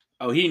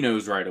 Oh, he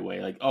knows right away.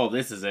 Like, oh,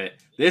 this is it.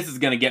 This is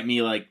gonna get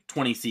me, like,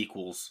 20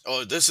 sequels.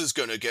 Oh, this is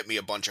gonna get me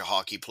a bunch of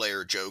hockey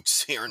player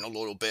jokes here in a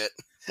little bit.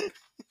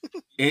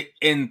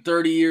 In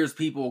 30 years,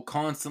 people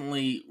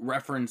constantly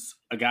reference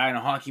a guy in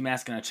a hockey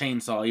mask and a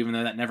chainsaw, even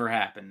though that never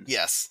happened.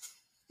 Yes.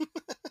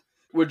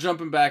 We're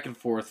jumping back and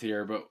forth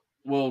here, but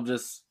we'll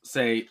just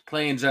say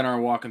Clay and Jenna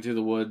are walking through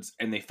the woods,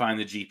 and they find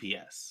the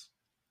GPS.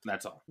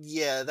 That's all.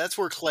 Yeah, that's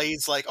where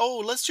Clay's like,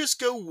 oh, let's just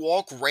go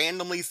walk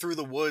randomly through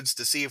the woods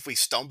to see if we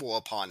stumble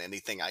upon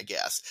anything, I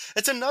guess.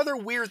 It's another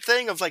weird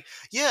thing of like,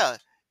 yeah,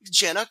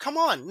 Jenna, come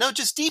on. No,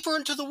 just deeper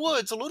into the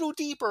woods, a little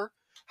deeper.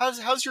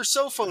 How's your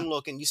cell phone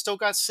looking? You still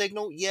got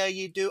signal? Yeah,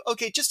 you do.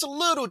 Okay, just a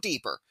little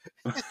deeper.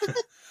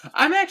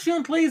 I'm actually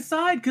on Clay's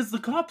side because the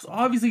cops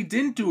obviously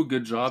didn't do a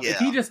good job. Yeah. If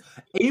he just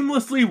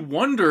aimlessly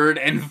wandered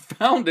and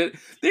found it,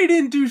 they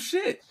didn't do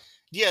shit.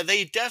 Yeah,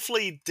 they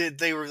definitely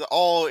did.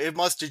 It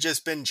must have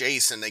just been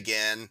Jason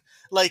again.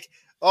 Like,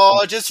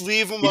 oh, just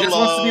leave him alone. He just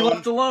wants to be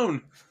left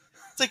alone.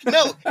 It's like,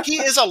 no,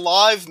 he is a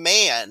live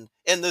man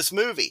in this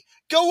movie.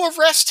 Go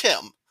arrest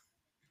him.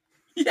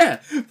 Yeah,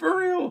 for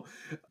real.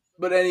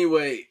 But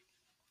anyway,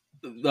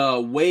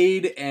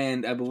 Wade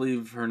and I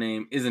believe her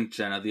name isn't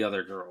Jenna, the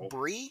other girl.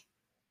 Bree?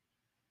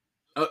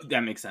 Oh,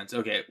 that makes sense.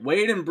 Okay,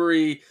 Wade and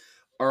Bree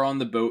are on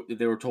the boat that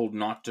they were told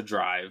not to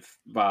drive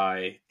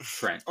by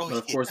Trent. Oh, but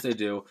of course they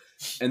do.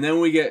 And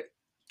then we get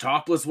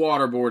topless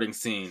waterboarding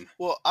scene.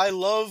 Well, I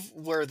love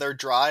where they're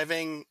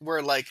driving,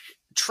 where, like,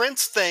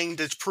 Trent's thing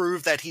to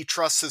prove that he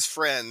trusts his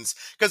friends.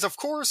 Because, of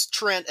course,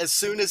 Trent, as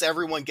soon as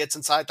everyone gets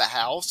inside the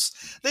house,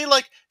 they,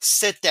 like,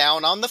 sit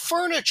down on the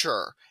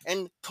furniture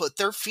and put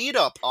their feet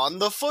up on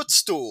the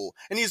footstool.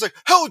 And he's like,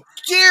 how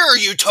dare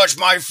you touch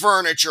my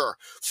furniture?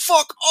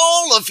 Fuck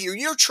all of you.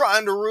 You're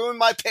trying to ruin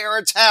my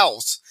parents'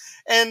 house.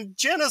 And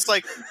Jenna's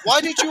like,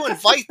 why did you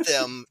invite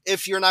them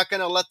if you're not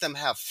going to let them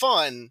have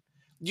fun?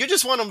 You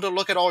just want them to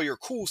look at all your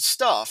cool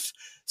stuff.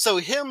 So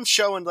him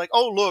showing, like,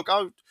 oh, look,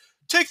 I'll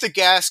take the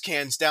gas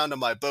cans down to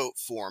my boat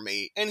for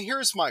me, and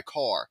here's my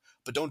car,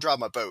 but don't drive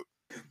my boat.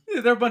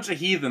 Yeah, they're a bunch of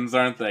heathens,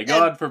 aren't they?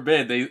 God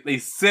forbid. They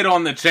sit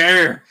on the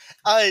chair.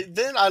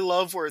 Then I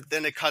love where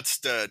then it cuts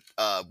to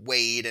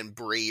Wade and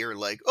Bree are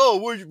like, oh,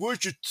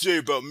 what you say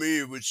about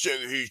me when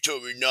he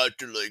told me not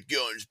to, like, get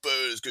on his boat,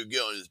 I was gonna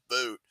get on his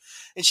boat.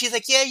 And she's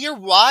like, yeah, you're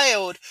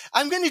wild.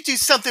 I'm gonna do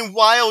something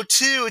wild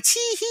too.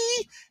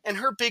 Tee-hee. And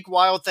her big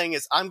wild thing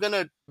is, I'm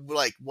gonna,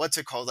 like, what's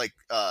it called? Like,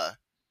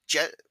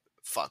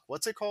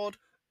 what's it called?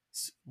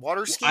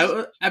 Water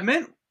skiing? I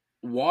meant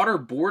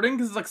waterboarding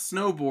because it's like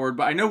snowboard,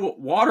 but I know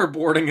what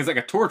waterboarding is, like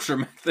a torture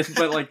method,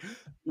 but like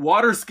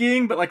water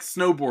skiing, but like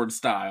snowboard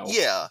style.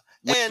 Yeah.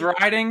 With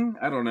riding?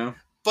 I don't know.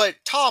 But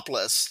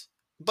topless.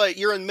 But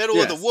you're in the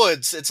middle of the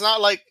woods. It's not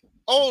like,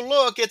 oh,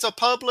 look, it's a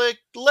public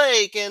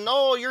lake, and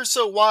oh, you're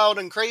so wild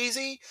and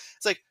crazy.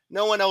 It's like,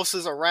 no one else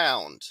is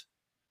around.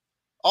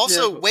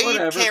 Also,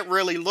 Wade can't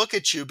really look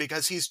at you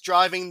because he's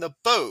driving the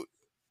boat.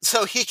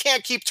 So he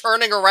can't keep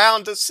turning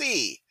around to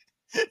see.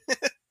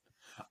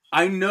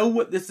 I know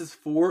what this is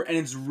for, and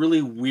it's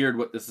really weird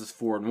what this is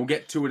for, and we'll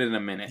get to it in a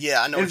minute.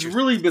 Yeah, I know. It's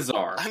really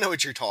bizarre. I know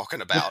what you're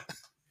talking about.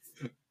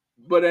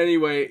 But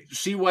anyway,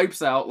 she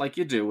wipes out like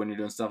you do when you're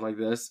doing stuff like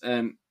this,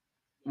 and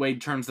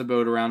Wade turns the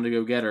boat around to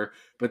go get her,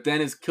 but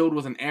then is killed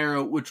with an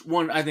arrow, which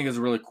I think is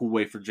a really cool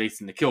way for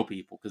Jason to kill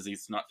people, because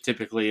he's not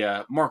typically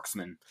a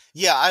marksman.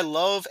 Yeah, I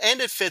love, and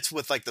it fits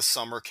with, like, the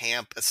summer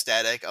camp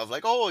aesthetic of,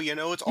 like, oh, you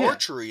know, it's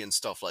archery and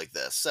stuff like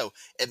this. So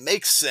it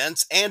makes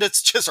sense, and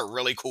it's just a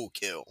really cool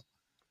kill.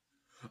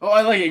 Oh,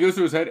 I like it. It goes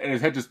through his head, and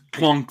his head just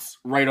plunks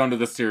right onto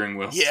the steering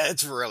wheel. Yeah,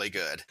 it's really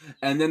good.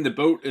 And then the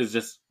boat is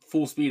just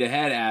full speed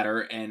ahead at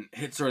her and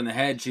hits her in the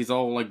head. She's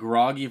all like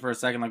groggy for a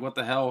second, like what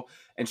the hell?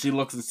 And she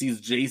looks and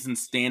sees Jason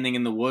standing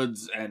in the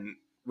woods and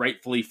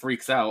rightfully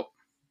freaks out.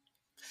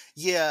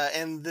 Yeah,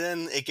 and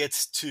then it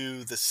gets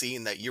to the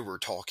scene that you were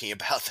talking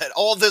about, that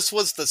all this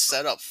was the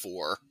setup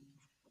for.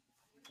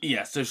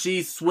 Yeah, so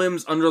she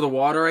swims under the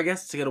water, I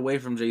guess, to get away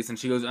from Jason.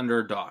 She goes under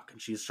a dock,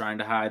 and she's trying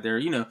to hide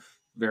there,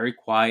 very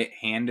quiet,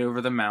 hand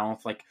over the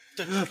mouth, like,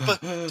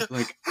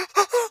 like,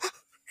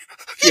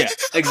 yeah,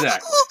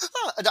 exactly.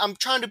 I'm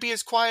trying to be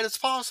as quiet as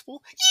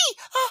possible.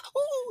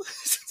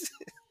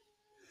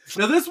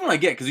 Now, this one I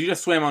get, because you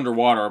just swam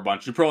underwater a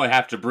bunch. You probably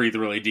have to breathe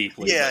really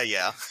deeply.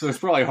 Yeah. So it's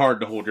probably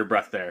hard to hold your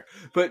breath there.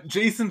 But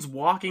Jason's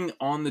walking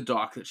on the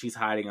dock that she's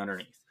hiding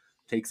underneath.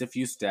 Takes a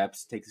few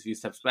steps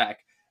back.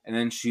 And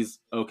then she's,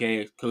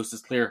 okay, coast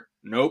is clear.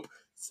 Nope.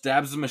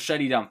 Stabs the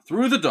machete down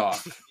through the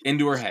dock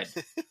into her head.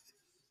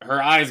 Her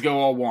eyes go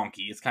all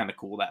wonky. It's kind of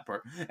cool, that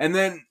part. And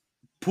then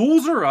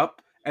pulls her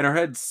up, and her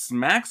head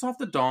smacks off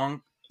the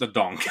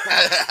donk.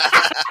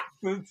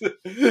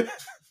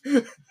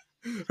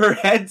 Her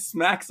head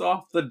smacks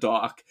off the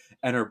dock,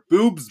 and her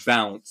boobs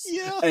bounce.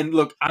 Yeah. And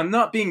look, I'm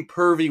not being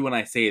pervy when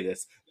I say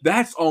this.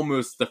 That's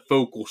almost the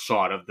focal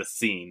shot of the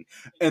scene.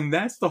 And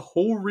that's the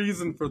whole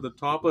reason for the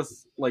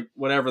topless, like,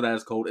 whatever that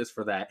is called, is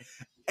for that.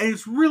 And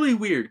it's really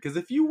weird, because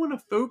if you want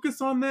to focus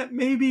on that,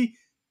 maybe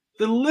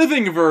the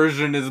living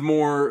version is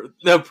more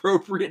the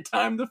appropriate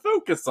time to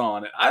focus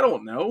on it. I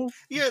don't know.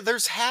 Yeah,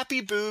 there's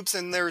happy boobs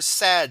and there's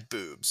sad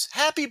boobs.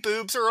 Happy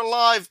boobs are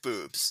alive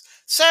boobs.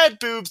 Sad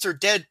boobs are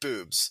dead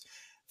boobs.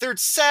 They're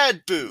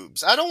sad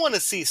boobs. I don't want to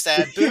see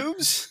sad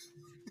boobs.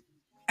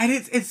 And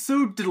it's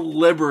so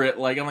deliberate.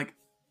 Like, I'm like,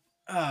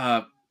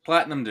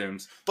 Platinum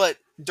Dunes. But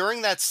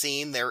during that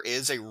scene, there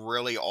is a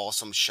really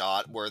awesome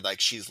shot where, like,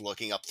 she's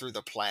looking up through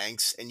the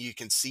planks, and you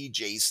can see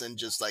Jason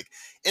just, like,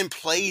 in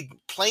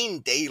plain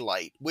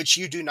daylight, which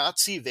you do not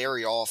see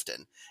very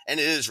often, and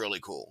it is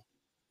really cool.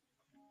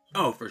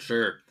 Oh, for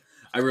sure.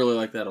 I really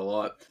like that a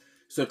lot.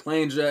 So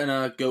Clay and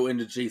Jenna go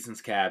into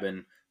Jason's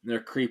cabin. They're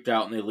creeped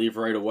out and they leave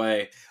right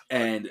away.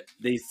 And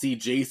they see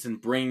Jason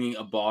bringing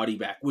a body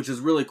back, which is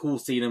really cool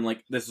seeing him.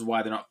 Like, this is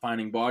why they're not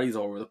finding bodies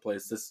all over the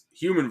place. This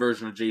human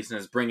version of Jason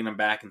is bringing them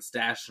back and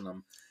stashing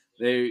them.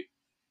 They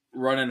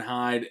run and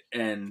hide,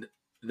 and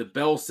the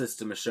bell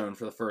system is shown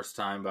for the first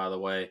time, by the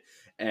way.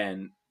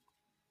 And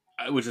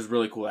which is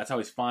really cool. That's how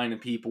he's finding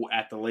people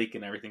at the lake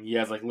and everything. He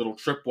has like little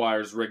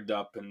tripwires rigged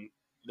up and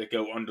that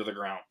go under the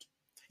ground.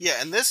 Yeah,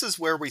 and this is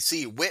where we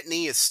see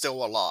Whitney is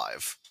still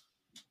alive.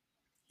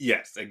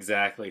 Yes,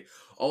 exactly.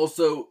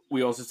 Also,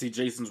 we also see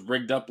Jason's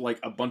rigged up like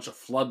a bunch of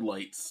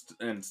floodlights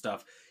and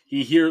stuff.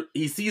 He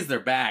sees their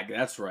bag,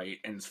 that's right,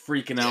 and is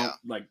freaking out,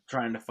 like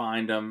trying to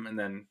find them, and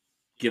then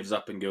gives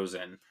up and goes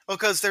in.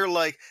 Because they're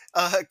like,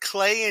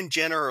 Clay and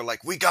Jenna are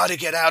like, we gotta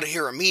get out of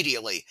here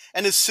immediately.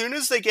 And as soon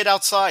as they get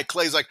outside,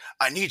 Clay's like,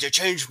 I need to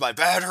change my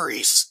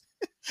batteries.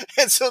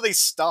 And so they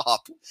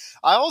stop.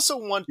 I also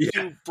want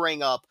to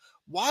bring up,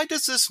 why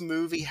does this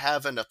movie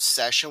have an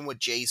obsession with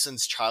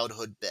Jason's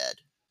childhood bed?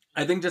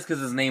 I think just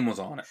because his name was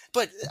on it.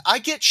 But I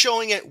get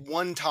showing it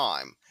one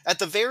time. At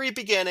the very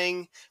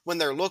beginning, when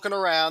they're looking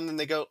around and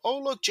they go,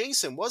 oh, look,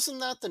 Jason, wasn't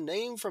that the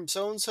name from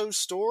so-and-so's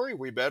story?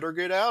 We better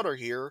get out of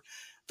here.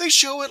 They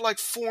show it like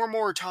 4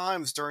 more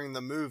times during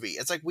the movie.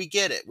 It's like, we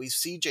get it. We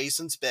see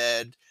Jason's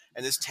bed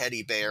and his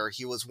teddy bear.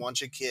 He was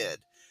once a kid.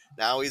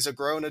 Now he's a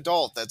grown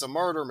adult that's a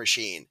murder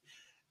machine.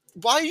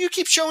 Why do you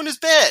keep showing his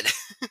bed?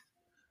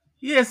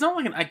 Yeah, it's not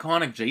like an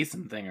iconic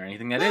Jason thing or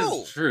anything. That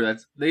is true.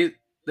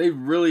 They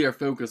really are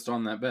focused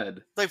on that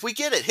bed. Like, we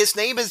get it. His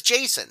name is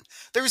Jason.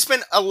 There's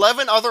been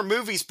 11 other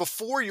movies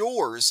before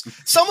yours.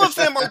 Some of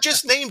them are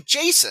just named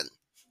Jason.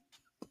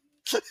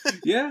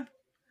 Yeah.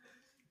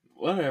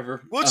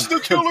 Whatever. What's the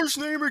killer's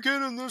name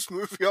again in this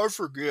movie? I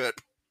forget.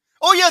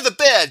 Oh, yeah, the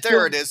bed.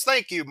 There it is.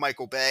 Thank you,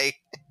 Michael Bay.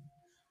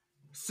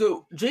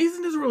 So,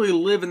 Jason doesn't really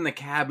live in the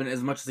cabin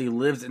as much as he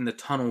lives in the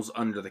tunnels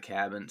under the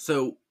cabin.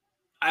 So,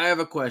 I have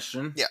a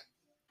question. Yeah.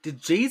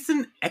 Did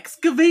Jason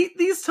excavate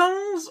these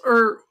tunnels?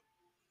 Or,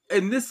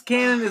 in this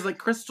canon, is like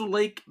Crystal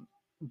Lake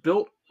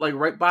built like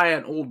right by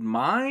an old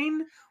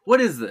mine?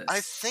 What is this? I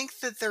think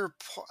that they're...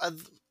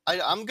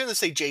 I'm going to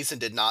say Jason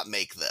did not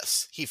make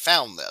this. He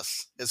found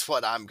this, is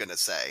what I'm going to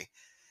say.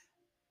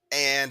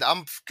 And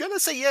I'm going to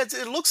say, yeah,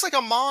 it looks like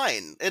a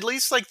mine. At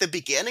least like the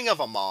beginning of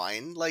a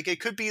mine. Like, it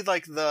could be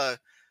like the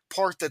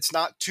part that's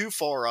not too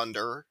far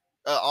under.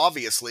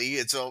 Obviously,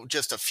 it's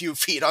just a few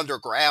feet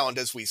underground,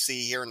 as we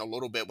see here in a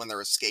little bit when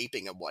they're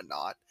escaping and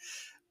whatnot.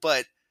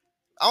 But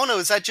I don't know,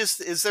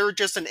 is there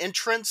just an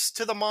entrance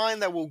to the mine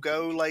that will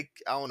go, like,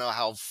 I don't know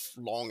how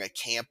long a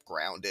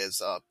campground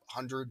is,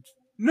 100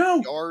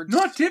 yards?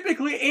 Not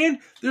typically, and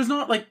there's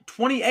not, like,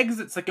 20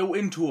 exits that go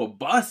into a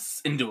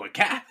bus, into a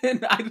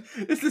cabin.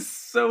 This is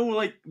so,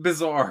 like,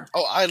 bizarre.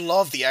 Oh, I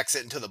love the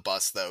exit into the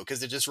bus, though,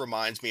 because it just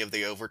reminds me of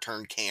the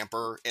overturned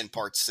camper in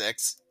Part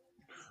 6.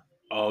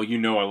 Oh, you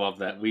know I love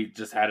that. We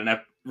just had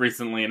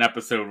recently an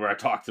episode where I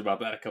talked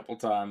about that a couple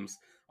times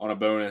on a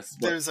bonus.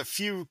 But There's a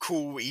few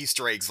cool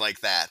Easter eggs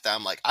like that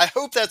I'm like, I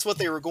hope that's what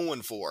they were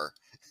going for.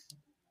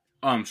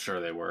 I'm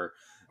sure they were.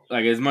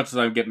 Like, as much as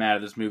I get mad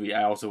at this movie,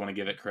 I also want to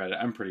give it credit.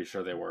 I'm pretty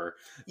sure they were.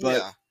 But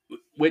Yeah.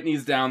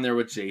 Whitney's down there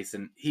with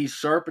Jason. He's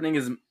sharpening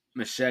his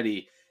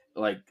machete,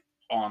 like,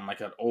 on,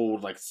 like, an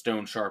old, like,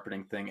 stone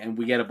sharpening thing. And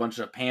we get a bunch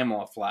of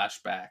Pamela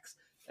flashbacks.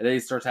 And then he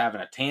starts having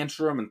a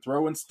tantrum and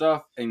throwing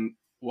stuff and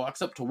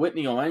walks up to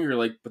Whitney all angry,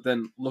 like, but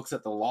then looks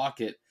at the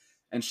locket.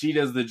 And she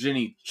does the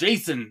Ginny,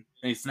 Jason!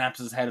 And he snaps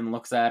his head and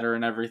looks at her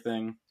and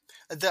everything.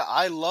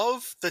 I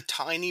love the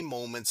tiny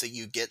moments that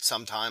you get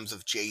sometimes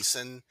of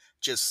Jason.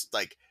 Just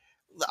like,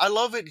 I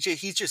love it.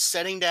 He's just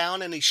sitting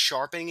down and he's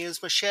sharpening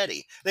his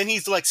machete. Then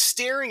he's like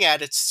staring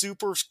at it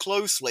super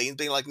closely and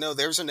being like, no,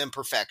 there's an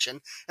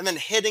imperfection. And then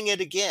hitting it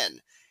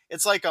again.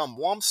 It's like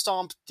Womp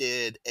Stomp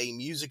did a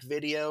music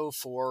video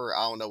for,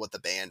 I don't know what the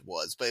band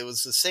was, but it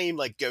was the same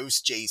like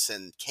Ghost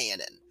Jason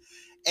canon.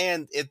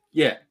 And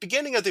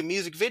beginning of the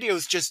music video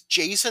is just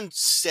Jason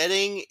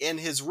sitting in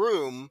his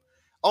room,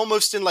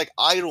 almost in like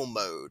idle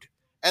mode.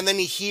 And then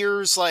he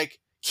hears like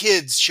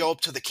kids show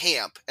up to the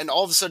camp, and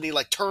all of a sudden he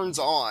like turns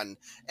on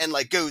and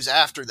like goes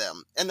after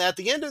them. And at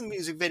the end of the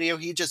music video,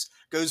 he just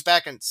goes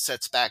back and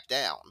sits back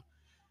down.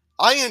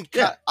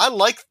 I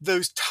like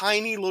those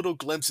tiny little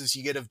glimpses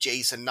you get of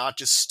Jason, not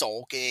just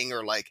stalking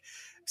or like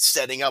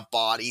setting up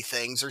body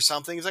things or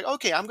something. He's like,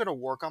 okay, I'm going to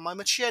work on my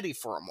machete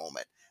for a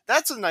moment.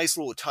 That's a nice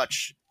little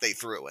touch they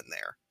threw in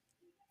there.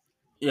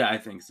 Yeah, I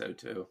think so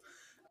too.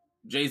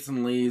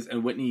 Jason leaves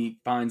and Whitney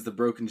finds the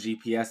broken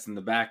GPS in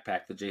the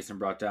backpack that Jason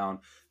brought down,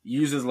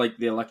 uses like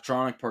the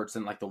electronic parts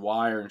and like the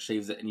wire and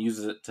shaves it and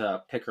uses it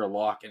to pick her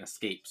lock and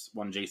escapes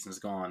when Jason's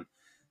gone,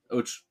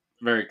 which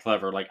very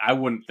clever. Like, I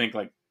wouldn't think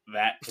like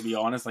that, to be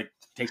honest, like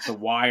take the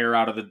wire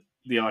out of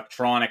the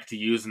electronic to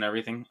use and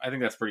everything. I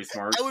think that's pretty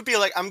smart. I would be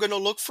like, I'm going to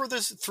look for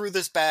this through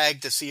this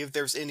bag to see if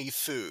there's any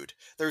food.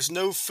 There's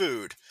no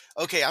food.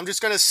 Okay, I'm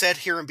just going to sit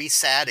here and be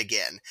sad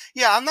again.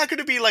 Yeah, I'm not going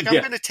to be like, I'm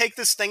going to take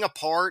this thing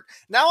apart.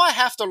 Now I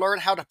have to learn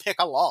how to pick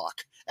a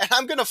lock. And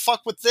I'm going to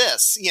fuck with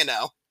this, you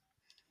know?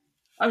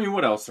 I mean,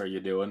 what else are you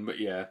doing? But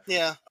yeah.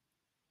 Yeah.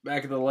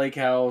 Back at the lake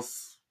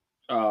house,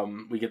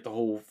 we get the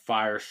whole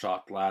fire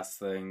shot glass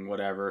thing,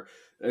 whatever,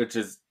 which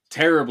is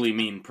terribly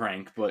mean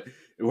prank, but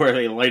where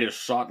they light his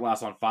shot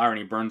glass on fire and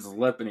he burns his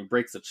lip and he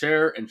breaks the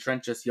chair, and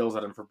Trent just yells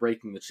at him for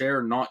breaking the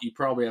chair. Not, you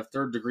probably have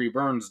 3rd-degree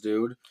burns,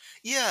 dude.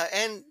 Yeah,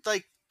 and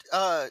like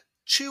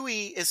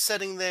Chewie is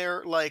sitting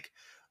there like,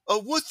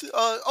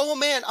 oh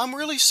man, I'm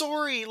really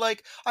sorry,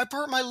 like I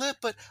burnt my lip,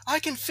 but I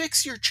can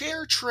fix your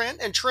chair, Trent.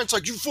 And Trent's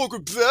like, you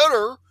fucking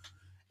better.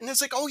 And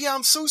it's like, oh yeah,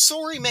 I'm so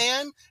sorry,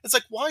 man. It's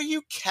like, why are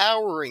you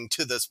cowering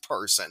to this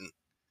person?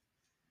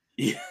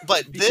 Yeah,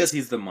 but because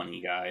he's the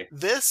money guy.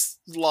 This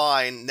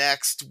line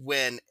next,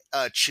 when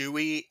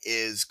Chewie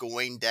is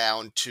going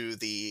down to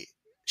the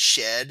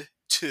shed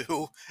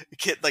to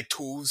get like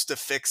tools to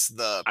fix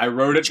the I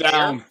wrote it chair.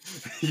 Down.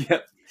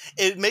 Yep.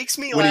 It makes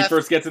me when laugh. He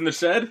first gets in the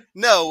shed?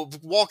 No,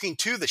 walking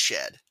to the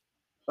shed.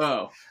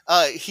 Oh.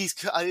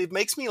 It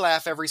makes me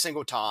laugh every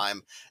single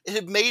time.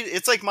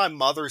 It's like my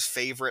mother's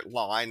favorite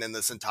line in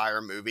this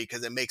entire movie,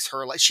 because it makes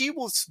her like, she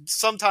will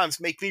sometimes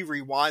make me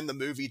rewind the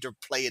movie to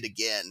play it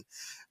again.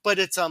 But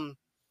it's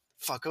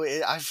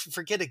I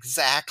forget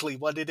exactly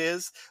what it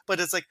is, but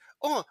it's like,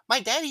 oh, my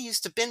daddy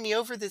used to bend me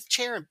over this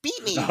chair and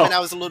beat me when I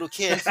was a little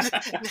kid,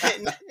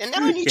 and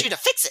now I need you to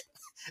fix it.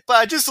 But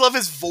I just love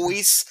his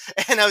voice,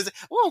 and I was like,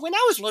 oh, when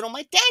I was little,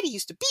 my daddy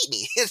used to beat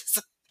me.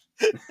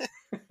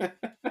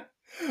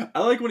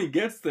 I like when he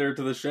gets there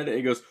to the shed and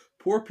he goes,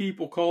 poor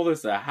people call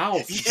this a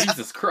house. Yeah.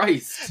 Jesus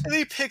Christ. And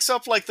he picks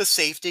up like the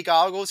safety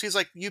goggles. He's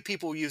like, you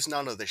people use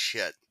none of this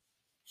shit.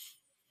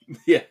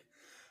 Yeah.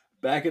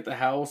 Back at the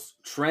house,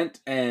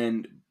 Trent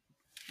and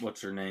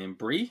what's her name?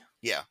 Bree?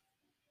 Yeah.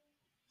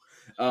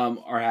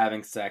 Are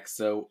having sex.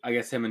 So I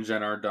guess him and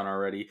Jen are done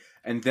already.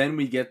 And then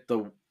we get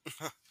the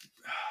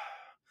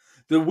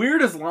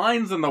weirdest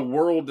lines in the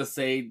world to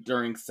say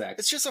during sex.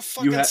 It's just a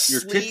fucking your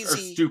sleazy... tits are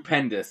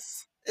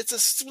stupendous. It's a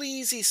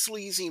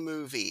sleazy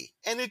movie.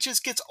 And it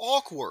just gets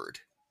awkward.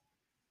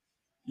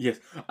 Yes.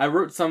 I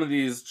wrote some of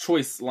these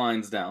choice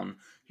lines down.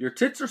 Your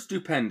tits are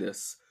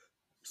stupendous.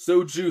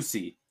 So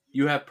juicy.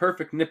 You have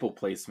perfect nipple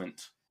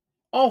placement.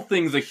 All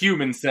things a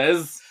human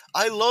says.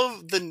 I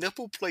love the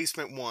nipple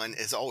placement one.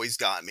 Has always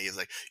got me. It's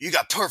like, you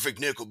got perfect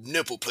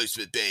nipple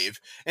placement, babe.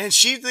 And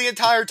she, the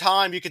entire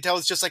time, you can tell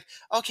it's just like,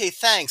 okay,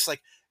 thanks.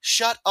 Like,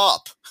 shut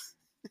up.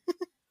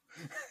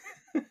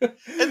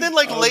 And then,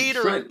 like,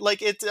 later, Trent...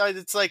 like,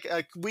 it's like,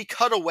 we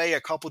cut away a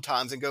couple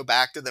times and go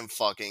back to them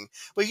fucking.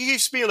 But he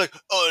keeps being like,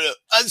 oh, no,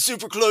 I'm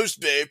super close,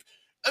 babe.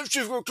 I'm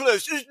super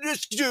close.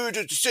 Let's do it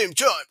at the same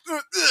time.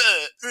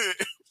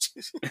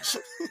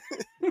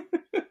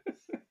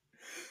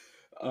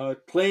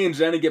 Clay and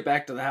Jenny get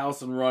back to the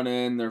house and run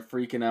in. They're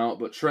freaking out,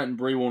 but Trent and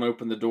Bree won't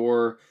open the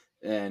door.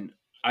 And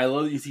I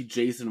love that you see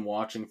Jason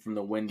watching from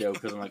the window,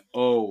 because I'm like,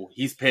 oh,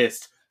 he's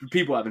pissed.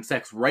 people having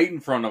sex right in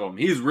front of him.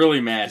 He's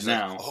really mad He's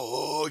now. like,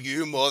 oh,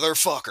 you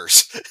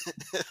motherfuckers.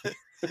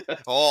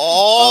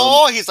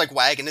 Oh, he's like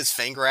wagging his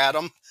finger at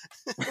him.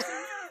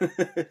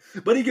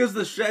 But he goes to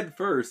the shed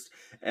first,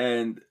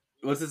 and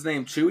what's his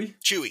name? Chewie?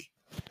 Chewie.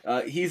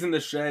 He's in the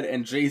shed,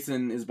 and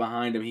Jason is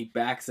behind him. He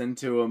backs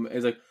into him.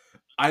 He's like,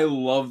 I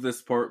love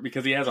this part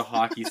because he has a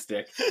hockey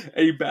stick.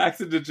 And he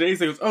backs into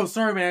Jason and goes, oh,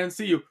 sorry, man, I didn't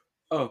see you.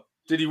 Oh,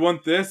 did you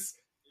want this?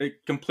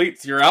 It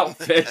completes your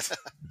outfit.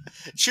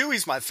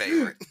 Chewie's my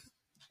favorite.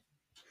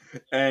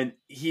 And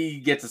he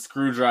gets a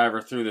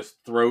screwdriver through his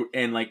throat,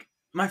 and like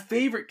my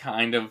favorite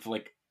kind of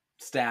like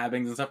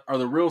stabbings and stuff are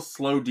the real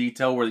slow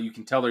detail where you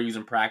can tell they're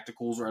using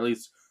practicals or at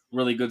least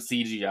really good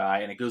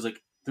CGI, and it goes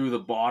like through the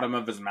bottom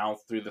of his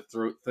mouth, through the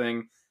throat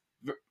thing.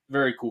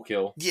 Very cool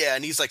kill. Yeah,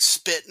 and he's like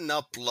spitting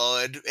up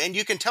blood, and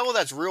you can tell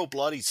that's real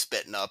blood he's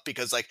spitting up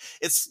because like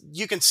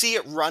you can see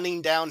it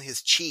running down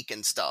his cheek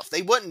and stuff.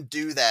 They wouldn't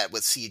do that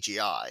with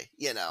CGI,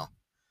 you know.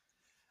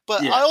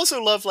 But Yeah. I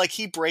also love like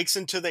he breaks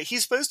into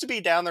he's supposed to be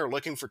down there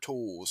looking for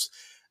tools.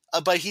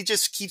 But he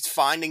just keeps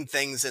finding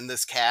things in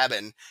this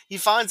cabin. He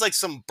finds like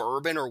some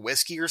bourbon or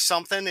whiskey or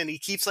something, and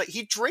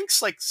he drinks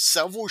like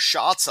several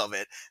shots of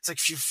it. It's like,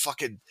 if you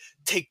fucking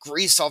take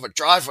grease off a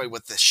driveway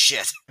with this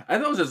shit. I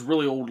thought it was just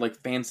really old, like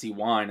fancy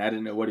wine. I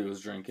didn't know what he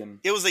was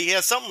drinking. It was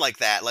something like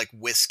that, like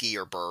whiskey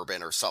or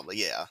bourbon or something.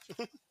 Yeah.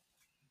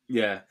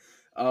 Yeah.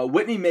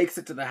 Whitney makes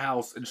it to the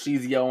house, and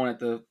she's yelling at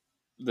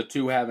the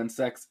two having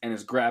sex, and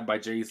is grabbed by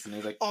Jason.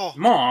 He's like, Oh,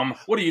 Mom,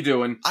 what are you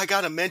doing? I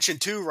gotta mention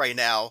too right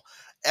now.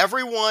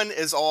 Everyone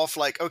is off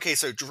like, okay,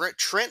 so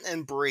Trent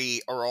and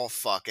Bree are all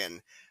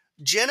fucking.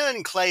 Jenna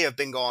and Clay have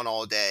been gone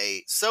all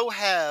day. So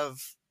have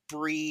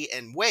Bree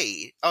and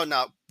Wade. Oh,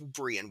 not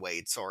Bree and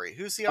Wade, sorry.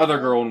 Who's the Other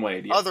girl and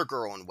Wade. Yeah. Other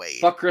girl and Wade.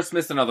 Fuck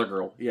Christmas and other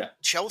girl. Yeah.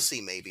 Chelsea,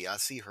 maybe. I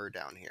see her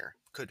down here.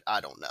 I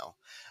don't know.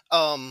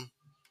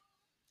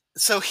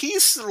 So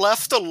he's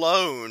left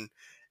alone.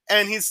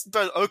 And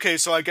okay,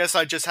 so I guess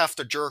I just have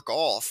to jerk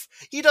off.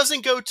 He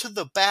doesn't go to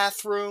the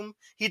bathroom.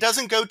 He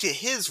doesn't go to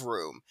his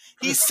room.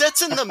 He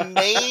sits in the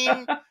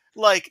main,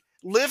 like,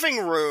 living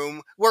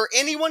room where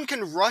anyone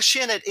can rush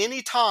in at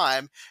any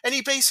time. And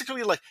he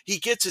basically, like, he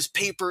gets his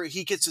paper,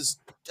 he gets his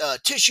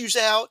tissues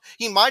out.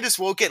 He might as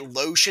well get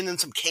lotion and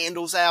some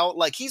candles out.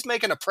 Like, he's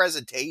making a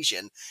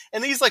presentation.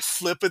 And he's, like,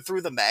 flipping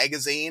through the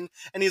magazine.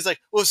 And he's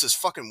like, what's this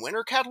fucking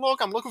winter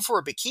catalog? I'm looking for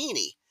a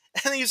bikini.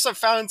 And he's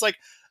found, like,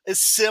 a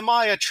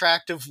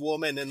semi-attractive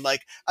woman, and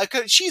like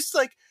she's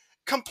like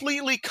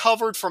completely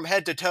covered from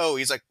head to toe.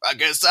 He's like, I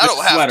guess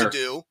that'll have to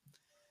do.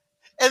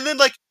 And then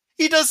like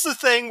he does the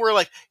thing where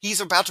like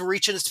he's about to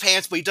reach in his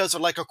pants, but he does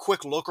like a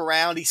quick look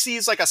around. He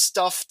sees like a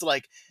stuffed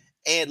like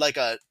and like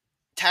a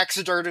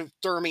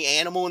taxidermy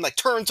animal and like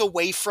turns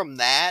away from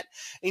that,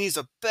 and he's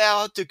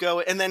about to go,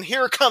 and then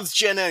here comes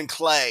Jenna and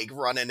Clay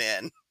running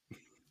in.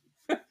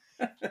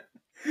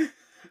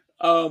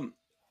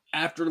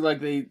 After,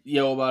 like, they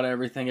yell about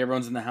everything,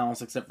 everyone's in the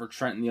house except for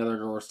Trent and the other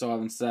girl are still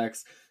having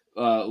sex.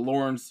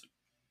 Lawrence,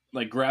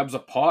 like, grabs a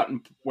pot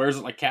and wears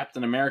it like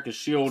Captain America's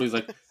shield. He's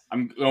like,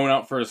 I'm going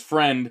out for his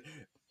friend.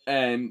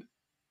 And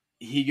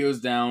he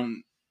goes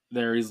down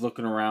there, he's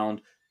looking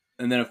around.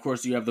 And then, of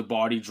course, you have the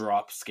body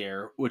drop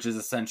scare, which is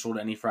essential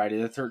to any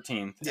Friday the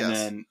 13th. Yes. And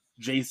then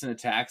Jason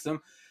attacks him.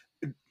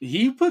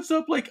 He puts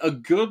up, like, a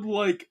good,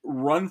 like,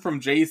 run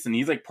from Jason.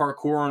 He's, like,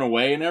 parkouring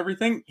away and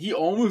everything. He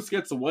almost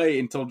gets away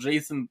until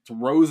Jason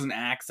throws an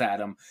axe at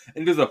him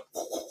and does a,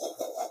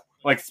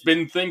 like,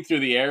 spin thing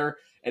through the air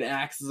and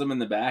axes him in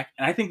the back.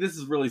 And I think this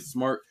is really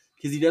smart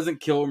because he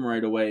doesn't kill him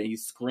right away.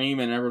 He's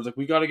screaming and everyone's like,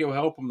 we gotta go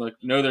help him. Like,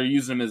 no, they're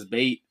using him as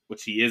bait,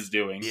 which he is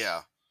doing.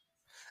 Yeah.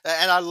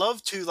 And I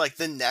love, too, like,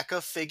 the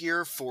NECA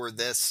figure for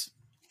this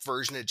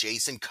version of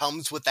Jason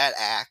comes with that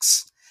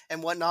axe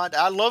and whatnot.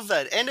 I love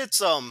that. And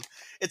it's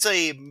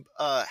a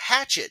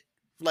hatchet,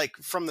 like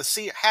from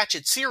the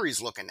Hatchet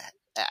series looking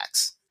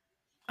axe.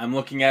 I'm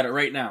looking at it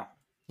right now.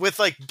 With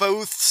like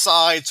both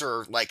sides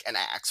are like an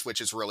axe, which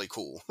is really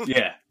cool.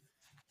 Yeah.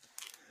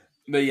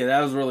 But yeah,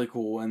 that was really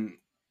cool. And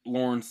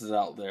Lawrence is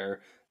out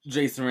there.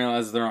 Jason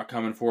realizes they're not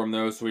coming for him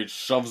though, so he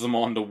shoves them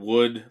onto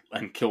wood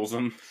and kills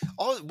them.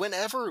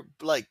 Whenever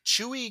like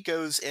Chewie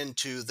goes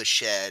into the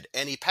shed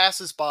and he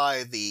passes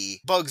by the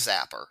bug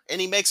zapper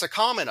and he makes a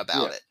comment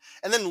about it.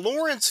 And then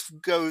Lawrence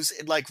goes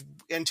like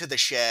into the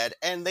shed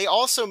and they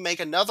also make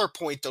another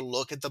point to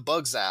look at the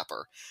bug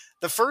zapper.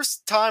 The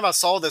first time I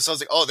saw this, I was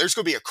like, oh, there's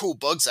going to be a cool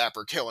bug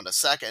zapper kill in a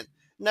second.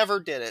 Never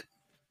did it.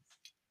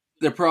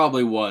 There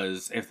probably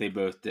was if they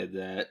both did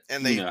that.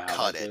 And they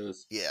cut it.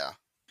 Yeah.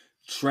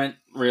 Trent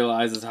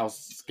realizes how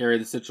scary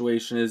the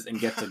situation is and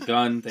gets a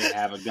gun. They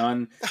have a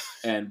gun.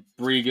 And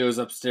Bree goes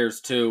upstairs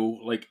too,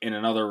 like in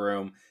another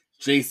room.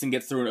 Jason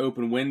gets through an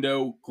open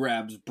window,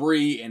 grabs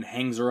Bree, and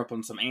hangs her up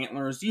on some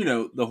antlers. You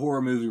know, the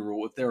horror movie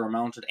rule. If there are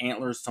mounted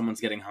antlers,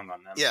 someone's getting hung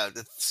on them. Yeah,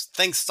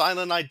 think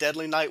Silent Night,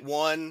 Deadly Night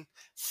 1.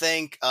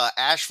 Think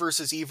Ash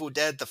vs. Evil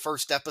Dead, the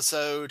first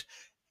episode.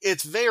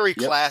 It's very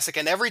classic,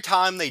 and every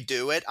time they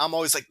do it, I'm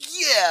always like,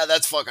 yeah,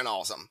 that's fucking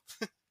awesome.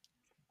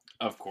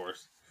 Of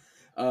course.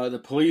 The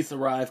police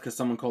arrive because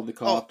someone called the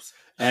cops.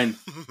 And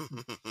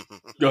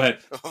go ahead.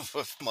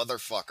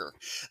 Motherfucker.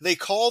 They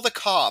call the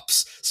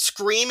cops,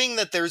 screaming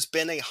that there's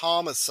been a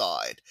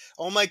homicide.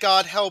 Oh my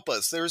god, help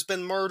us. There's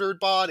been murdered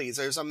bodies.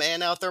 There's a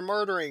man out there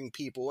murdering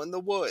people in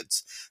the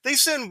woods. They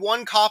send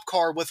one cop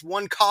car with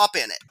one cop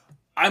in it.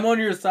 I'm on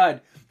your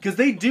side. Because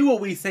they do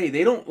what we say.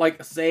 They don't,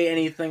 like, say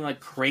anything,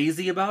 like,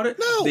 crazy about it.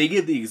 No. They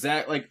give the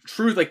exact, like,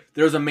 truth. Like,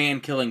 there's a man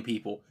killing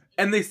people.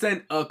 And they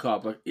send a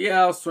cop, like,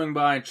 yeah, I'll swing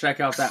by and check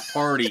out that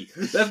party.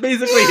 That's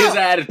basically his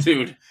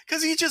attitude.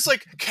 Because he just,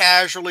 like,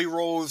 casually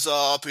rolls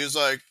up. He's,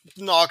 like,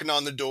 knocking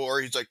on the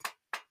door. He's like,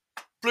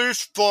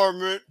 police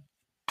department.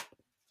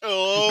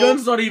 Oh.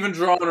 Gun's not even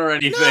drawn or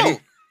anything. No.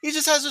 He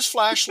just has his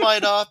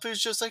flashlight up. He's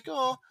just like,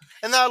 oh.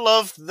 And I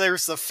love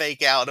there's the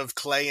fake out of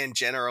Clay and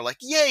Jenna are like,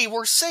 yay,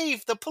 we're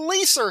safe. The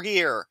police are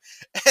here.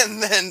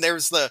 And then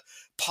there's the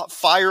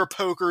fire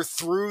poker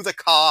through the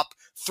cop,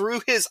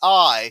 through his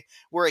eye,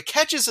 where it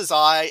catches his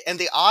eye, and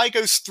the eye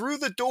goes through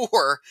the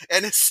door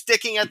and is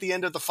sticking at the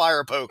end of the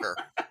fire poker.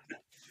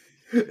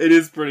 It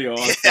is pretty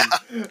awesome.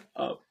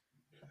 Yeah.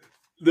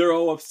 They're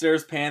all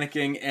upstairs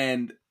panicking,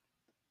 and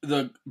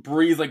the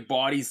Bree's like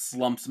body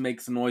slumps,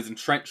 makes a noise, and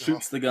Trent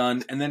shoots the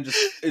gun, and then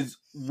just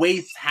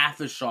wastes half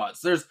his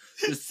shots. There's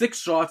 6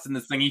 shots in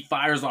this thing. He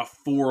fires off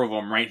 4 of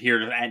them right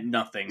here at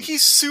nothing.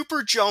 He's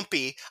super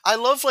jumpy. I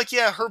love, like,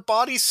 yeah, her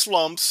body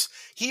slumps.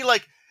 He,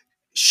 like,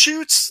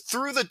 shoots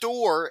through the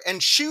door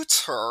and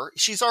shoots her.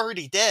 She's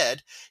already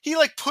dead. He,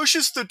 like,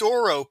 pushes the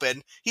door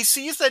open. He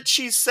sees that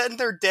she's sitting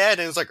there dead,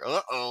 and is like,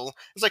 uh-oh.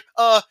 He's like,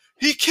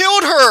 he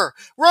killed her!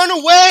 Run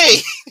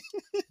away!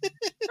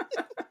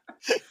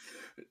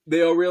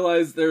 They all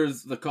realize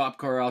there's the cop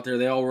car out there.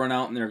 They all run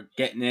out and they're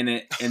getting in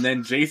it. And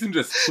then Jason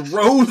just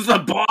throws the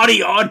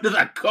body onto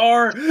the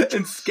car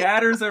and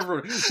scatters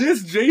everyone.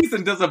 This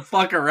Jason doesn't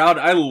fuck around.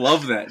 I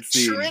love that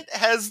scene. Trent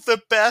has the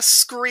best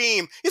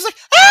scream. He's like,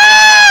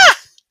 ah!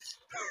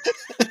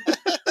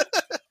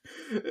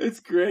 It's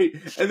great.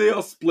 And they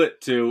all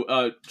split too.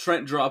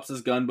 Trent drops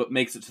his gun but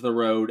makes it to the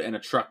road and a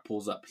truck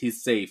pulls up.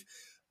 He's safe.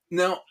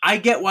 Now, I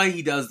get why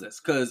he does this,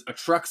 because a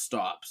truck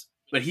stops.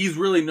 But he's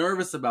really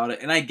nervous about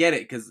it, and I get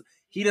it, because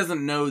he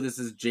doesn't know this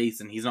is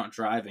Jason. He's not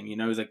driving, you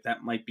know? He's like,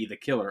 that might be the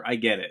killer. I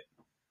get it.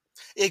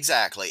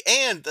 Exactly.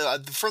 And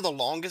for the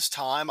longest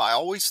time, I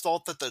always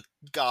thought that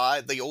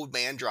the old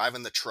man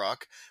driving the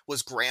truck,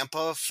 was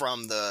Grandpa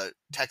from the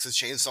Texas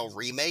Chainsaw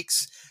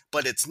remakes.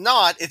 But it's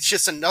not. It's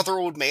just another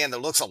old man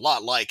that looks a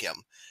lot like him.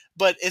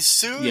 But as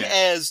soon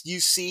as you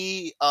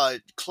see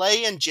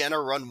Clay and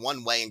Jenna run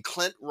one way, and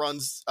Trent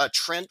runs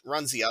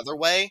the other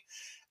way,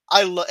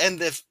 and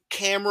the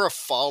camera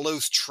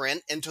follows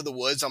Trent into the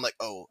woods, I'm like,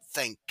 oh,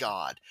 thank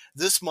God.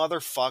 This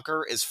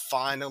motherfucker is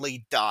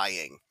finally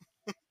dying.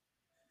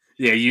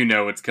 Yeah, you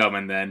know it's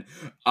coming then.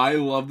 I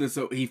love this.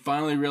 So he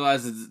finally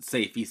realizes it's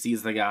safe. He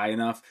sees the guy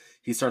enough.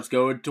 He starts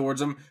going towards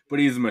him, but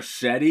he's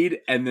macheted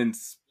and then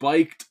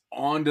spiked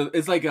onto...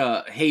 It's like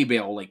a hay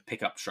bale, like,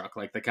 pickup truck,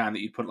 like the kind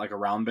that you put, like, a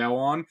round bale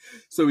on.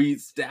 So he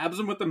stabs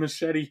him with the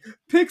machete,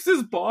 picks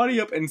his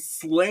body up, and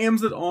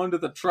slams it onto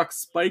the truck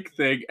spike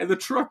thing, and the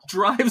truck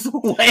drives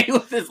away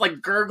with this,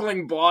 like,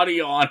 gurgling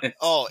body on it.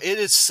 Oh, it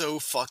is so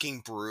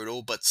fucking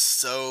brutal, but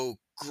so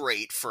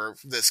great for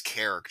this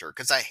character,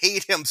 because I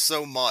hate him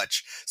so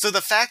much. So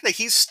the fact that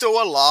he's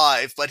still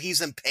alive, but he's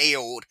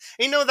impaled,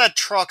 you know that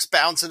truck's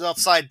bouncing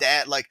upside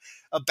down, like,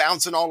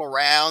 bouncing all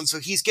around, so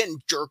he's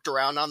getting jerked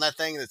around on that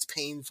thing, and it's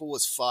painful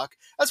as fuck.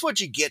 That's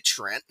what you get,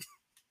 Trent.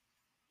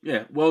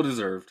 Yeah, well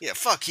deserved. Yeah,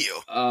 fuck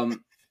you.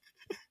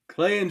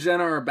 Clay and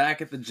Jenna are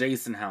back at the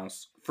Jason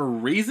house. For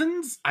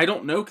reasons? I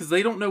don't know, because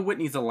they don't know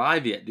Whitney's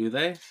alive yet, do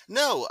they?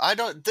 No, I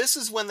don't. This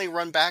is when they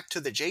run back to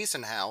the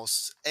Jason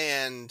house,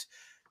 and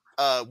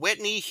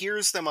Whitney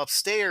hears them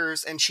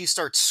upstairs, and she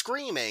starts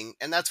screaming,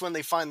 and that's when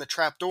they find the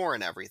trapdoor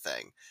and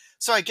everything.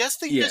 So I guess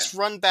they just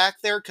run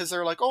back there, because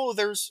they're like, oh,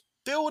 there's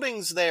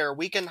buildings there.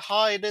 We can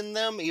hide in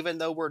them, even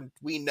though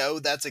we know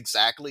that's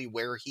exactly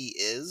where he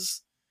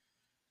is.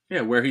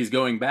 Yeah, where he's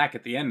going back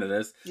at the end of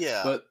this.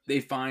 Yeah. But they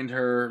find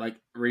her, like,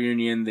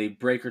 reunion. They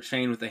break her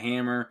chain with a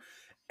hammer.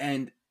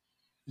 And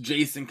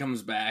Jason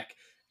comes back.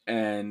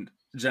 And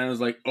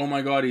Jenna's like, oh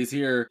my god, he's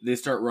here. They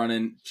start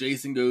running.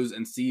 Jason goes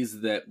and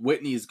sees that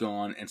Whitney's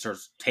gone and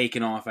starts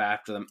taking off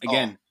after them.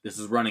 Again, this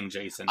is running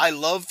Jason. I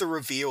love the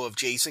reveal of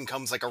Jason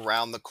comes, like,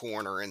 around the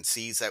corner and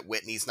sees that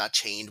Whitney's not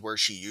chained where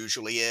she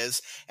usually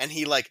is. And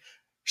he, like,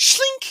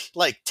 shlink,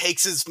 like,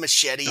 takes his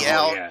machete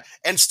out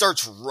and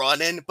starts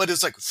running, but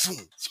it's like,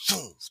 boom,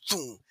 boom,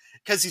 boom.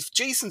 Because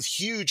Jason's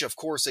huge, of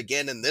course,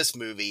 again in this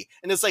movie,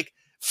 and it's like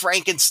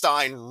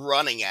Frankenstein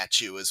running at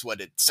you is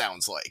what it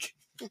sounds like.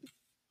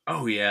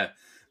 Oh, yeah.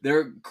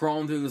 They're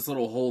crawling through this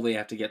little hole they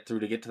have to get through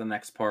to get to the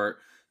next part.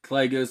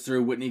 Clay goes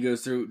through, Whitney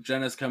goes through,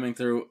 Jenna's coming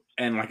through,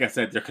 and like I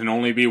said, there can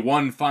only be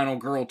one final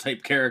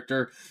girl-type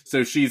character,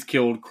 so she's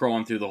killed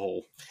crawling through the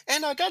hole.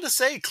 And I gotta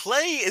say,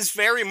 Clay is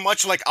very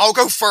much like, I'll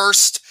go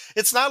first.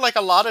 It's not like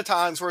a lot of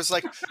times where it's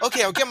like,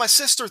 okay, I'll get my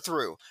sister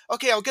through.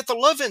 Okay, I'll get the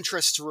love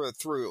interest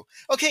through.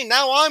 Okay,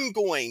 now I'm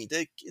going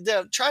to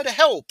try to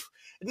help.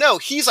 No,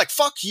 he's like,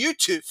 fuck you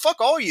two, fuck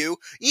all you,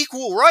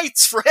 equal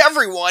rights for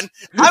everyone.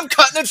 I'm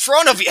cutting in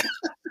front of you.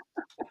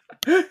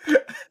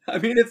 I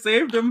mean, it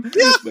saved him.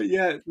 Yeah. But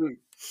yeah,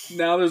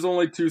 now there's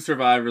only 2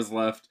 survivors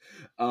left.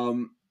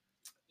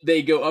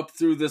 They go up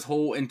through this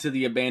hole into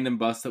the abandoned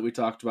bus that we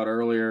talked about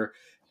earlier.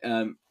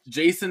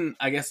 Jason,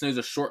 I guess, knows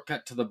a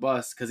shortcut to the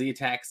bus because he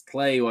attacks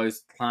Clay while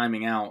he's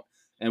climbing out,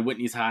 and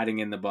Whitney's hiding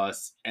in the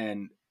bus,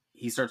 and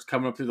he starts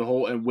coming up through the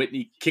hole, and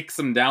Whitney kicks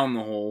him down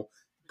the hole.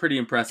 Pretty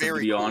impressive, Very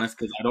to be cool. honest,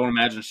 because I don't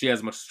imagine she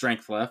has much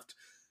strength left.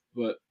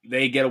 But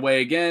they get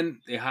away again.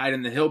 They hide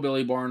in the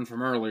hillbilly barn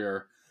from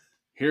earlier.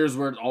 Here's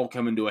where it's all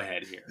coming to a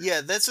head here.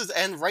 Yeah,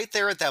 and right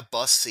there at that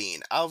bus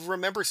scene, I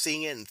remember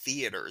seeing it in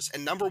theaters,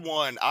 and number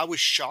one, I was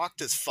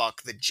shocked as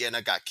fuck that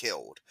Jenna got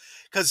killed.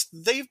 Because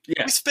we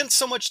spent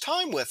so much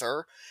time with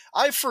her,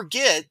 I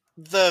forget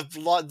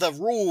the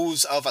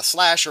rules of a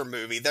slasher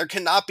movie. There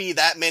cannot be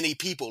that many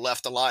people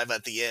left alive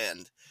at the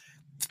end.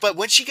 But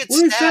when she gets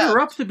stabbed... set her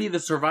up to be the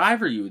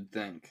survivor, you would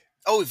think.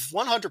 Oh,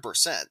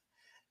 100%.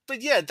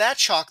 But yeah, that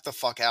shocked the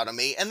fuck out of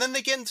me. And then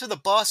they get into the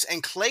bus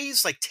and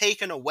Clay's like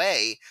taken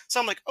away.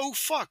 So I'm like, oh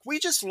fuck, we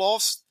just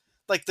lost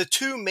like the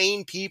 2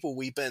 main people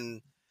we've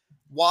been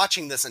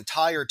watching this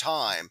entire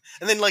time.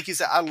 And then like you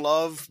said, I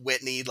love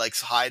Whitney like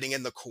hiding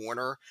in the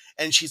corner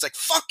and she's like,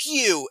 fuck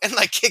you, and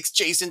like kicks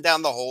Jason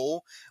down the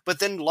hole. But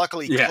then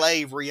luckily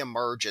Clay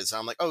reemerges. And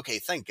I'm like, okay,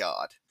 thank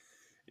God.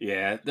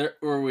 Yeah, where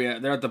are we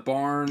at? They're at the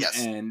barn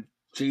and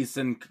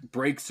Jason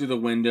breaks through the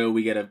window.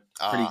 We get a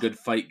pretty good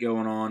fight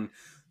going on.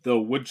 The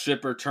wood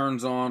chipper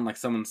turns on like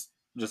someone's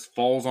just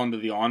falls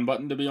onto the on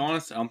button, to be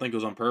honest. I don't think it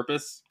was on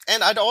purpose.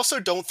 And I also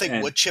don't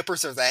think wood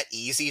chippers are that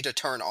easy to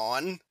turn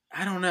on.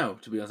 I don't know,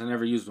 to be honest. I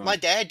never used one. My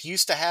dad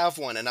used to have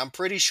one, and I'm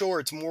pretty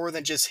sure it's more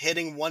than just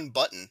hitting one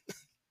button.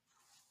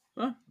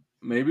 Well,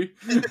 maybe.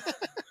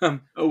 Oh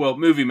well,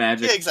 movie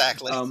magic. Yeah,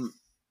 exactly.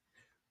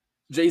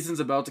 Jason's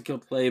about to kill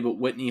Clay, but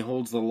Whitney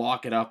holds the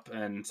locket up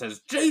and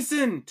says,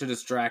 Jason! To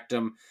distract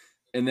him.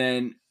 And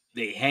then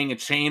they hang a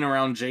chain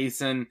around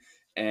Jason,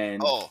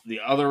 and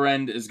the other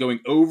end is going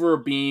over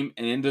a beam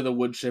and into the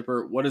wood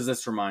chipper. What does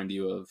this remind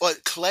you of?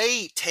 But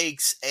Clay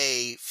takes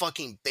a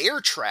fucking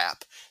bear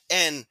trap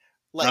and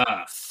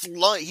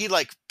he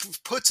like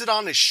puts it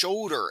on his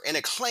shoulder and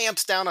it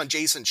clamps down on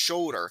Jason's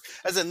shoulder,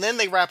 and then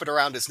they wrap it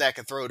around his neck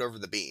and throw it over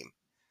the beam.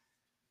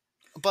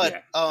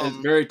 But it's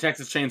very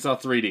Texas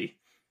Chainsaw 3D.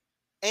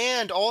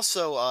 And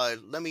also,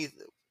 Friday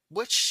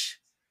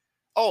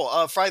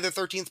the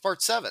 13th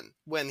Part 7,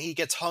 when he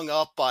gets hung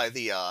up by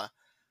the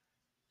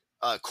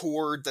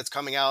cord that's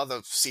coming out of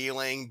the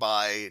ceiling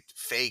by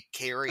fake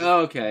Carrie.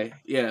 Oh, okay,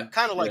 yeah.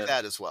 Kind of like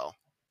that as well.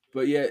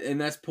 But yeah, and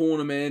that's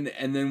pulling him in,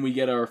 and then we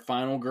get our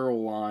final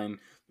girl line,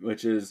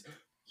 which is,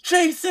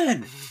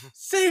 Jason,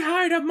 say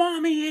hi to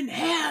mommy in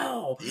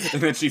hell!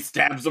 And then she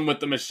stabs him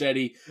with the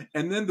machete,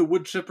 and then the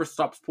wood chipper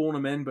stops pulling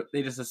him in, but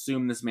they just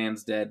assume this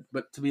man's dead.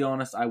 But to be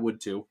honest, I would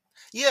too.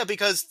 Yeah,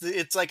 because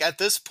it's like, at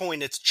this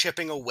point, it's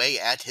chipping away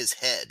at his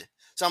head.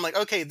 So I'm like,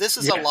 okay, this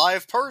is a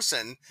live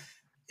person.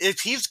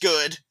 If he's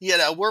good,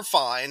 we're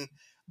fine.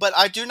 But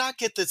I do not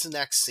get this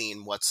next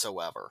scene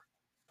whatsoever.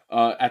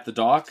 At the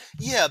dock?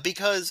 Yeah,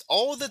 because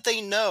all that they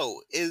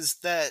know is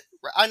that,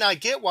 and I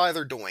get why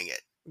they're doing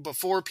it,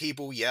 before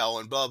people yell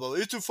and blah, blah,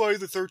 it's a Friday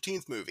the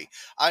 13th movie.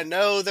 I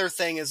know their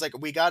thing is like,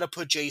 we gotta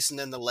put Jason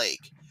in the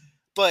lake.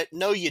 But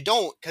no, you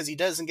don't, because he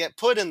doesn't get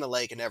put in the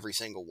lake in every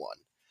single one.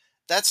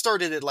 That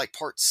started at like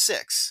Part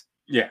 6.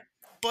 Yeah.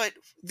 But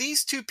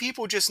these 2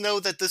 people just know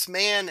that this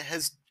man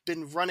has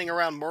been running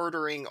around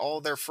murdering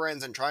all their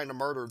friends and trying to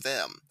murder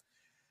them.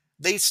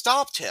 They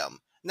stopped him.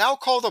 Now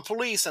call the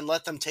police and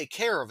let them take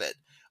care of it.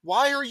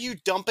 Why are you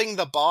dumping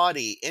the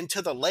body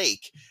into the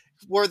lake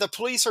where the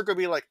police are going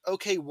to be like,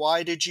 okay,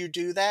 why did you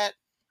do that?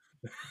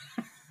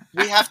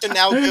 We have to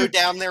now go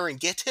down there and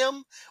get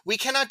him? We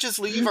cannot just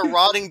leave a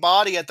rotting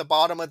body at the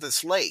bottom of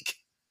this lake.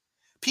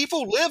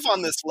 People live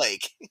on this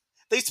lake.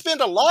 They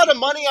spend a lot of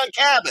money on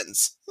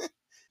cabins.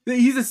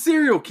 He's a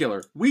serial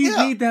killer. We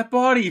need that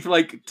body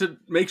to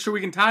make sure we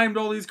can tie him to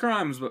all these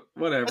crimes, but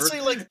whatever. I'd say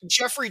like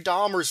Jeffrey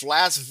Dahmer's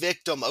last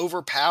victim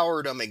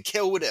overpowered him and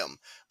killed him,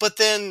 but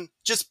then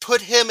just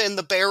put him in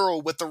the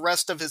barrel with the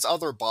rest of his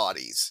other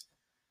bodies.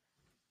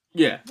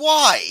 Yeah.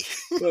 Why?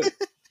 But,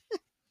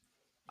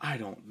 I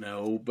don't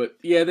know, but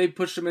yeah, they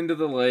push him into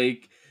the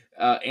lake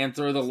and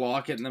throw the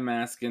locket and the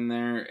mask in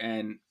there,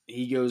 and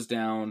he goes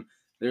down.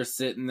 They're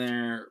sitting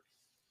there,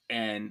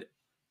 and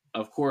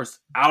of course,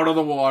 out of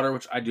the water,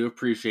 which I do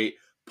appreciate,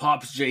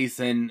 pops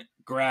Jason,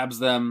 grabs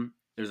them,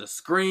 there's a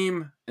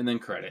scream, and then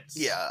credits.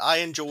 Yeah, I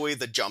enjoy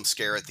the jump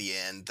scare at the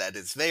end that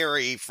is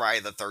very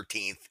Friday the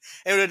 13th.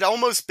 It had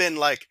almost been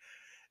like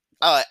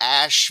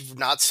Ash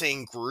not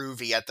saying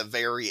groovy at the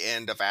very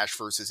end of Ash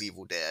vs.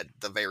 Evil Dead,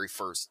 the very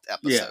first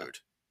episode.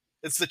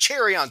 Yeah. It's the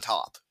cherry on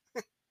top.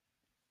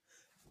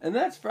 And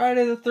that's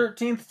Friday the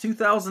 13th,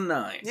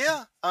 2009.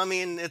 Yeah, I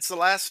mean, it's the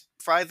last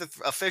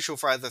official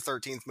Friday the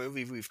 13th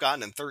movie we've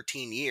gotten in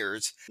 13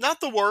 years. Not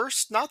the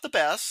worst, not the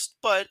best,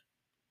 but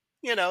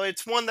You know,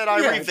 it's one that I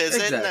Yeah,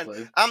 revisit, and exactly.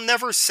 then I'm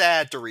never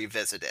sad to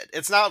revisit it.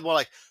 It's not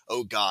like,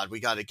 oh god, we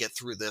got to get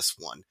through this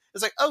one.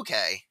 It's like,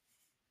 okay,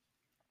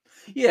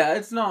 Yeah,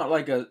 it's not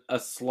like a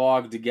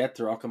slog to get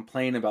through. I'll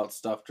complain about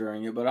stuff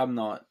during it, but I'm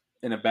not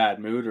in a bad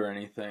mood or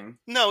anything.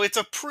 no, it's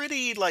a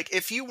pretty like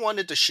if you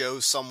wanted to show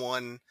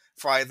someone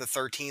Friday the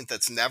 13th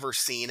that's never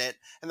seen it,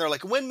 and they're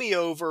like, win me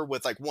over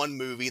with like one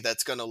movie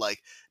that's gonna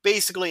like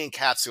basically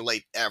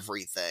encapsulate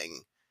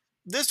everything.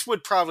 This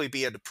would probably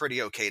be a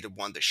pretty okay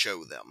one to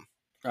show them.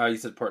 Oh, you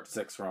said part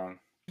 6 wrong.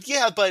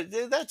 Yeah, but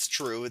that's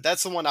true.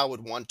 That's the one I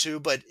would want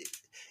to, but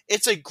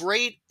it's a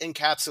great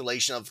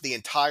encapsulation of the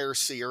entire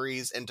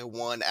series into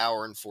 1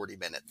 hour and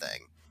 40-minute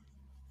thing.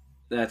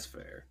 That's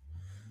fair.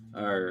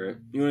 Alright.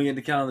 You want to get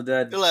into Count of the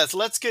Dead?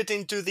 Let's get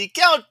into the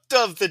Count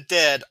of the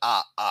Dead.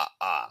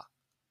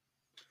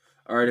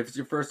 Alright, if it's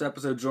your first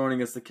episode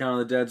joining us, the Count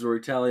of the Dead's where we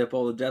tally up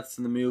all the deaths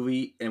in the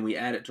movie and we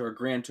add it to our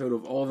grand total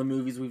of all the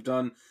movies we've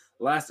done.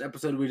 Last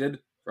episode we did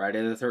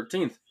Friday the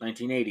 13th,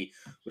 1980,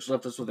 which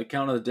left us with a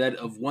Count of the Dead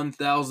of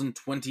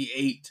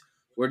 1,028.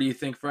 Where do you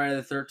think Friday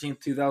the 13th,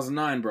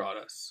 2009 brought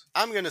us?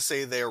 I'm going to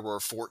say there were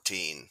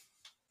 14.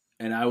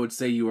 And I would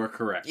say you are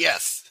correct.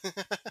 Yes.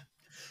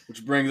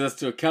 Which brings us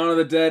to a Count of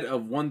the Dead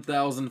of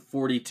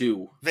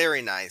 1,042.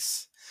 Very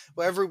nice.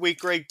 Well, every week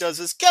Greg does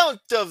his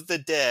Count of the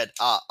Dead.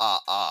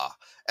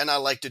 And I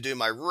like to do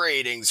my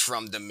ratings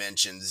from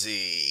Dimension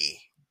Z.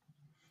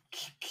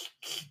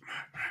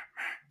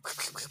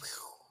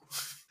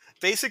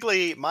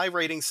 Basically, my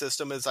rating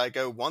system is I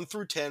go 1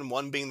 through 10,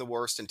 1 being the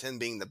worst and 10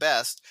 being the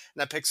best,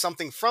 and I pick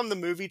something from the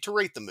movie to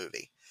rate the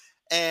movie.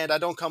 And I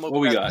don't come up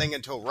with that thing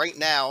until right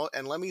now,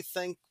 and let me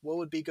think what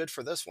would be good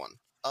for this one.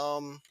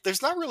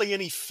 There's not really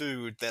any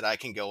food that I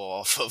can go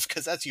off of,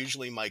 because that's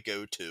usually my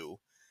go-to.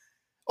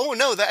 Oh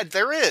no,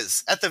 there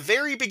is! At the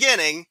very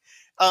beginning,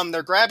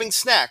 they're grabbing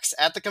snacks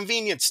at the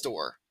convenience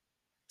store.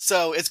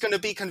 So it's going to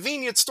be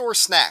convenience store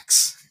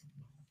snacks.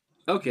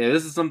 Okay,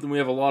 this is something we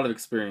have a lot of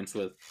experience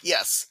with.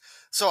 Yes.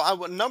 So I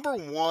would number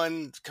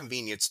one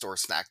convenience store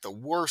snack, the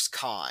worst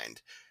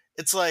kind.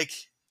 It's like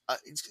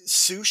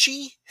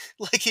sushi.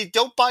 Like you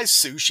don't buy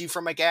sushi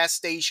from a gas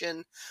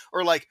station,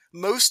 or like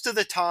most of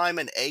the time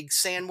an egg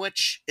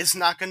sandwich is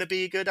not going to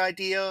be a good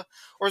idea.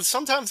 Or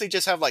sometimes they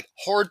just have like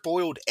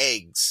hard-boiled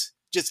eggs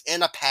just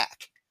in a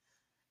pack.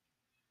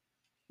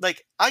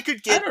 Like I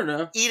could get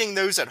eating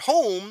those at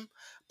home,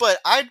 but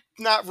I'm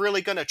not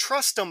really going to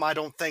trust them, I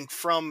don't think,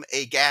 from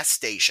a gas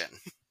station.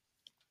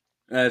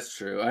 That's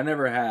true. I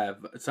never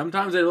have.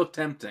 Sometimes they look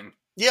tempting.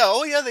 Yeah,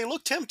 oh yeah, they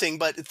look tempting,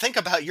 but think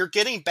about it, you're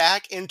getting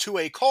back into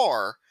a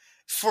car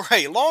for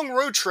a long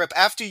road trip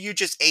after you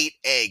just ate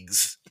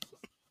eggs.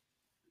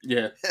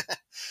 Yeah,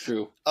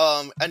 true.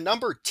 A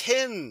number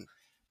 10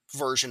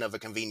 version of a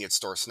convenience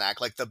store snack,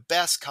 like the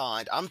best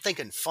kind, I'm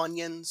thinking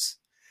Funyuns.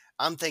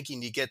 I'm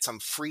thinking you get some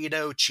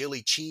Frito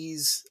chili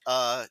cheese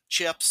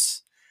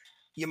chips.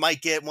 You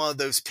might get one of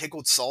those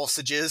pickled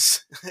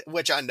sausages,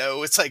 which I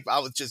know it's like I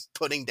was just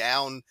putting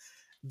down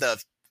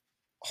the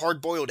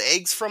hard-boiled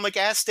eggs from a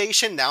gas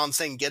station. Now I'm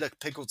saying get a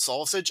pickled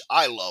sausage.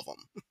 I love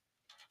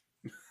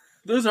them.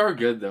 Those are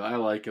good, though. I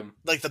like them.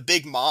 Like the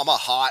Big Mama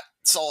hot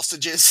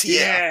sausages.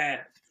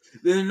 Yeah.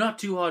 They're not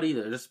too hot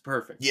either. Just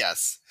perfect.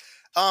 Yes.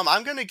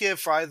 I'm going to give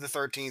Friday the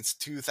 13th,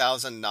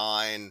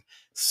 2009,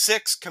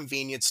 6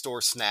 convenience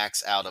store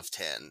snacks out of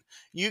 10.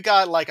 You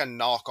got like a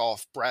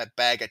knockoff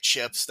bag of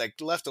chips that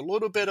left a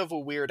little bit of a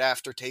weird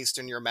aftertaste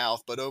in your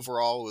mouth, but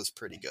overall it was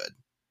pretty good.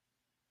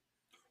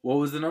 What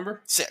was the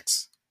number?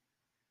 6.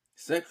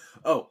 6?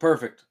 Oh,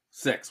 perfect.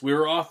 6. We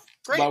were off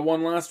by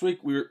 1 last week.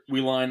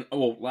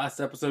 Last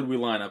episode we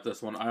line up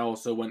this one. I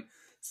also went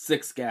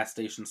 6 gas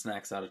station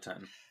snacks out of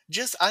 10.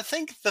 I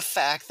think the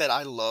fact that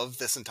I love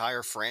this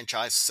entire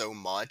franchise so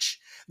much,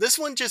 this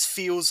one just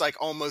feels like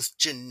almost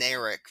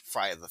generic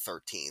Friday the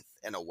 13th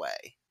in a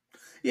way.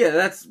 Yeah,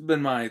 that's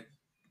been what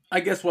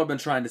I've been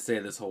trying to say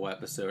this whole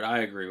episode. I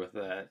agree with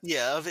that.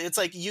 Yeah, it's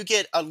like you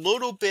get a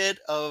little bit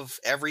of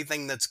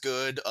everything that's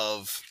good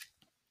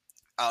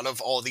out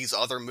of all these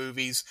other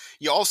movies.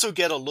 You also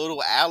get a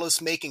little Alice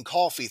making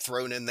coffee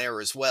thrown in there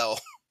as well.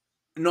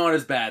 Not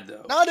as bad,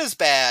 though. Not as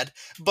bad,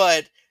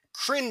 but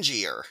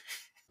cringier.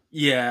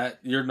 Yeah,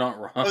 you're not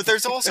wrong. Oh,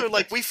 there's also,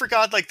 like, we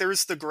forgot, like,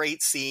 there's the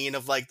great scene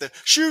of, like, the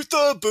shoot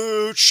the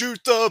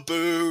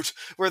boot,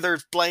 where they're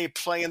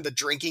playing the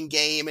drinking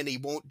game and he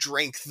won't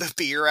drink the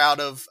beer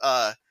out of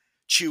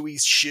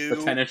Chewie's shoe.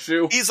 The tennis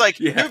shoe? He's like,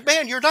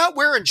 man, you're not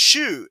wearing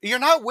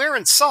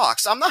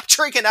socks. I'm not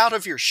drinking out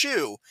of your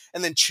shoe.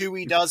 And then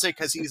Chewie does it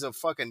because he's a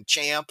fucking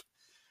champ.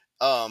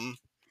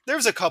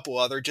 There's a couple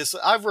other,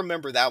 I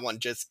remember that one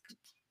just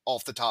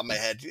off the top of my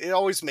head. It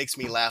always makes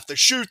me laugh. The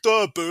shoot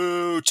the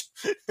boot.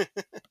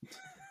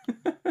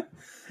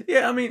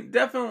 Yeah, I mean,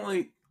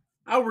 definitely,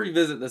 I'll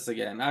revisit this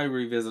again. I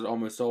revisit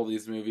almost all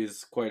these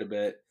movies quite a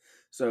bit.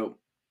 So,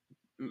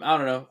 I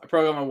don't know. I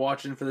probably got my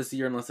watching for this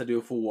year unless I do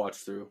a full watch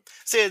through.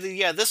 So,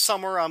 yeah, this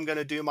summer I'm going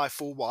to do my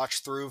full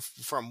watch through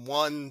from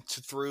 1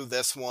 through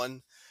this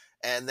one,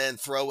 and then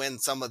throw in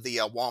some of the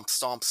Womp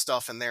Stomp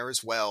stuff in there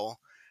as well.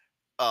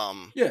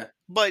 Yeah.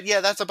 But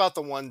yeah, that's about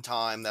the one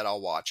time that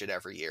I'll watch it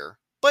every year.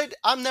 But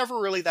I'm never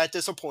really that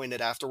disappointed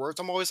afterwards.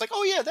 I'm always like,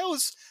 oh yeah, that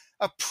was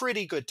a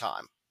pretty good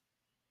time.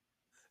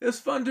 It was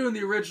fun doing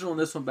the original and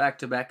this one back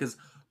to back, because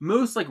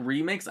most like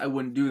remakes I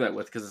wouldn't do that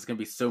with, because it's going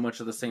to be so much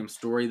of the same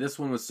story. This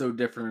one was so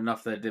different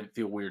enough that it didn't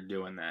feel weird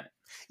doing that.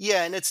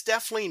 Yeah, and it's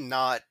definitely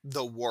not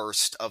the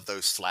worst of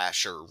those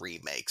slasher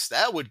remakes.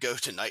 That would go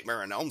to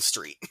Nightmare on Elm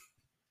Street.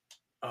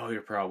 Oh,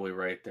 you're probably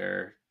right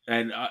there.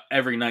 And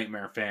every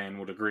Nightmare fan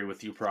would agree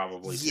with you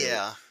probably, too.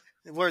 Yeah,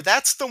 where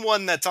that's the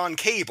one that's on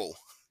cable.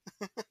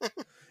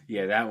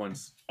 Yeah, that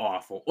one's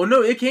awful. Oh,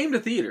 no, it came to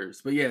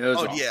theaters, but yeah, that was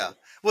awful. Yeah.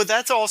 Well,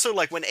 that's also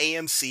like when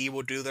AMC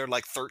will do their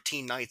like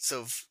 13 nights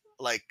of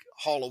like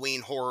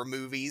Halloween horror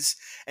movies,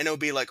 and it'll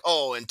be like,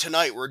 oh, and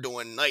tonight we're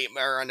doing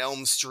Nightmare on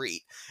Elm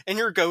Street. And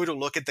you go to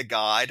look at the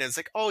guide, and it's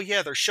like, oh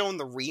yeah, they're showing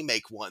the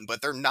remake one,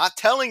 but they're not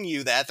telling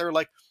you that. They're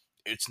like,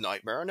 it's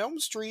Nightmare on Elm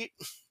Street.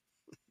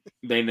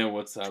 They know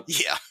what's up.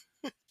 Yeah.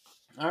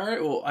 All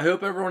right, well, I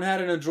hope everyone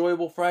had an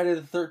enjoyable Friday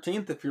the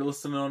 13th if you're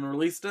listening on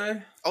release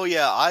day. Oh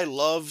yeah, I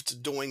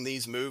loved doing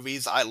these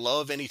movies. I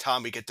love any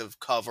time we get to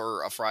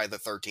cover a Friday the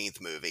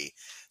 13th movie.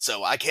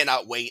 So I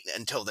cannot wait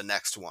until the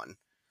next one.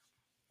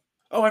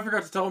 Oh, I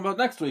forgot to tell them about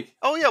next week.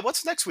 Oh yeah,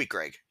 what's next week,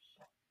 Greg?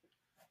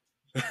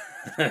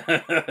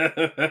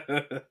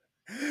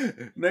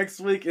 Next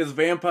week is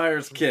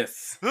Vampire's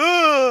Kiss.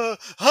 I'm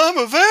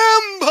a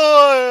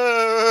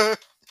vampire!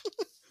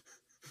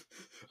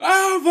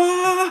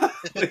 Ava!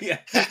 Yeah,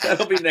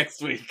 that'll be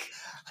next week.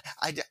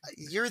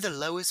 You're the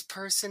lowest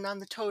person on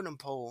the totem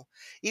pole.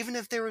 Even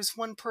if there was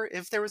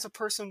if there was a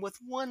person with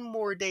one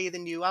more day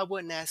than you, I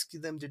wouldn't ask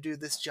them to do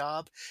this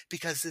job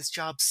because this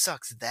job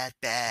sucks that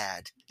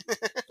bad.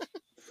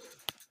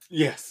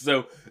 Yes,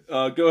 so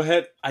go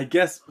ahead, I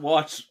guess,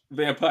 watch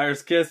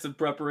Vampire's Kiss in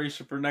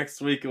preparation for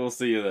next week, and we'll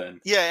see you then.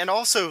 Yeah, and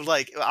also,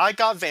 like, I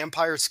got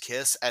Vampire's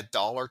Kiss at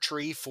Dollar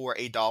Tree for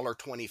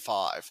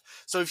 $1.25.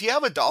 So if you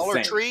have a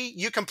Dollar Tree,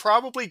 you can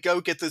probably go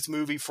get this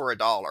movie for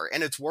 $1,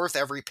 and it's worth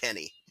every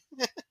penny.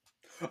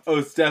 Oh,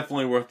 it's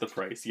definitely worth the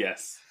price,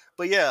 yes.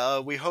 But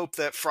yeah, we hope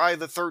that Friday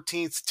the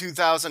 13th,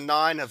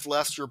 2009 have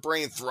left your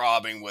brain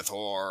throbbing with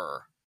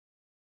horror.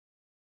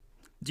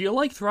 Do you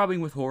like throbbing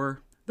with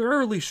horror? Their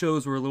early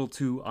shows were a little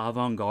too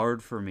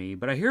avant-garde for me,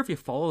 but I hear if you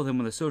follow them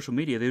on the social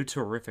media, they do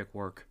terrific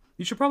work.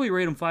 You should probably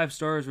rate them 5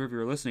 stars wherever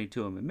you're listening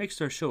to them. It makes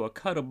their show a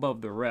cut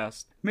above the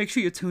rest. Make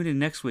sure you tune in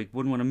next week.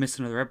 Wouldn't want to miss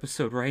another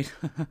episode, right?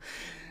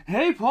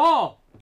 Hey, Paul!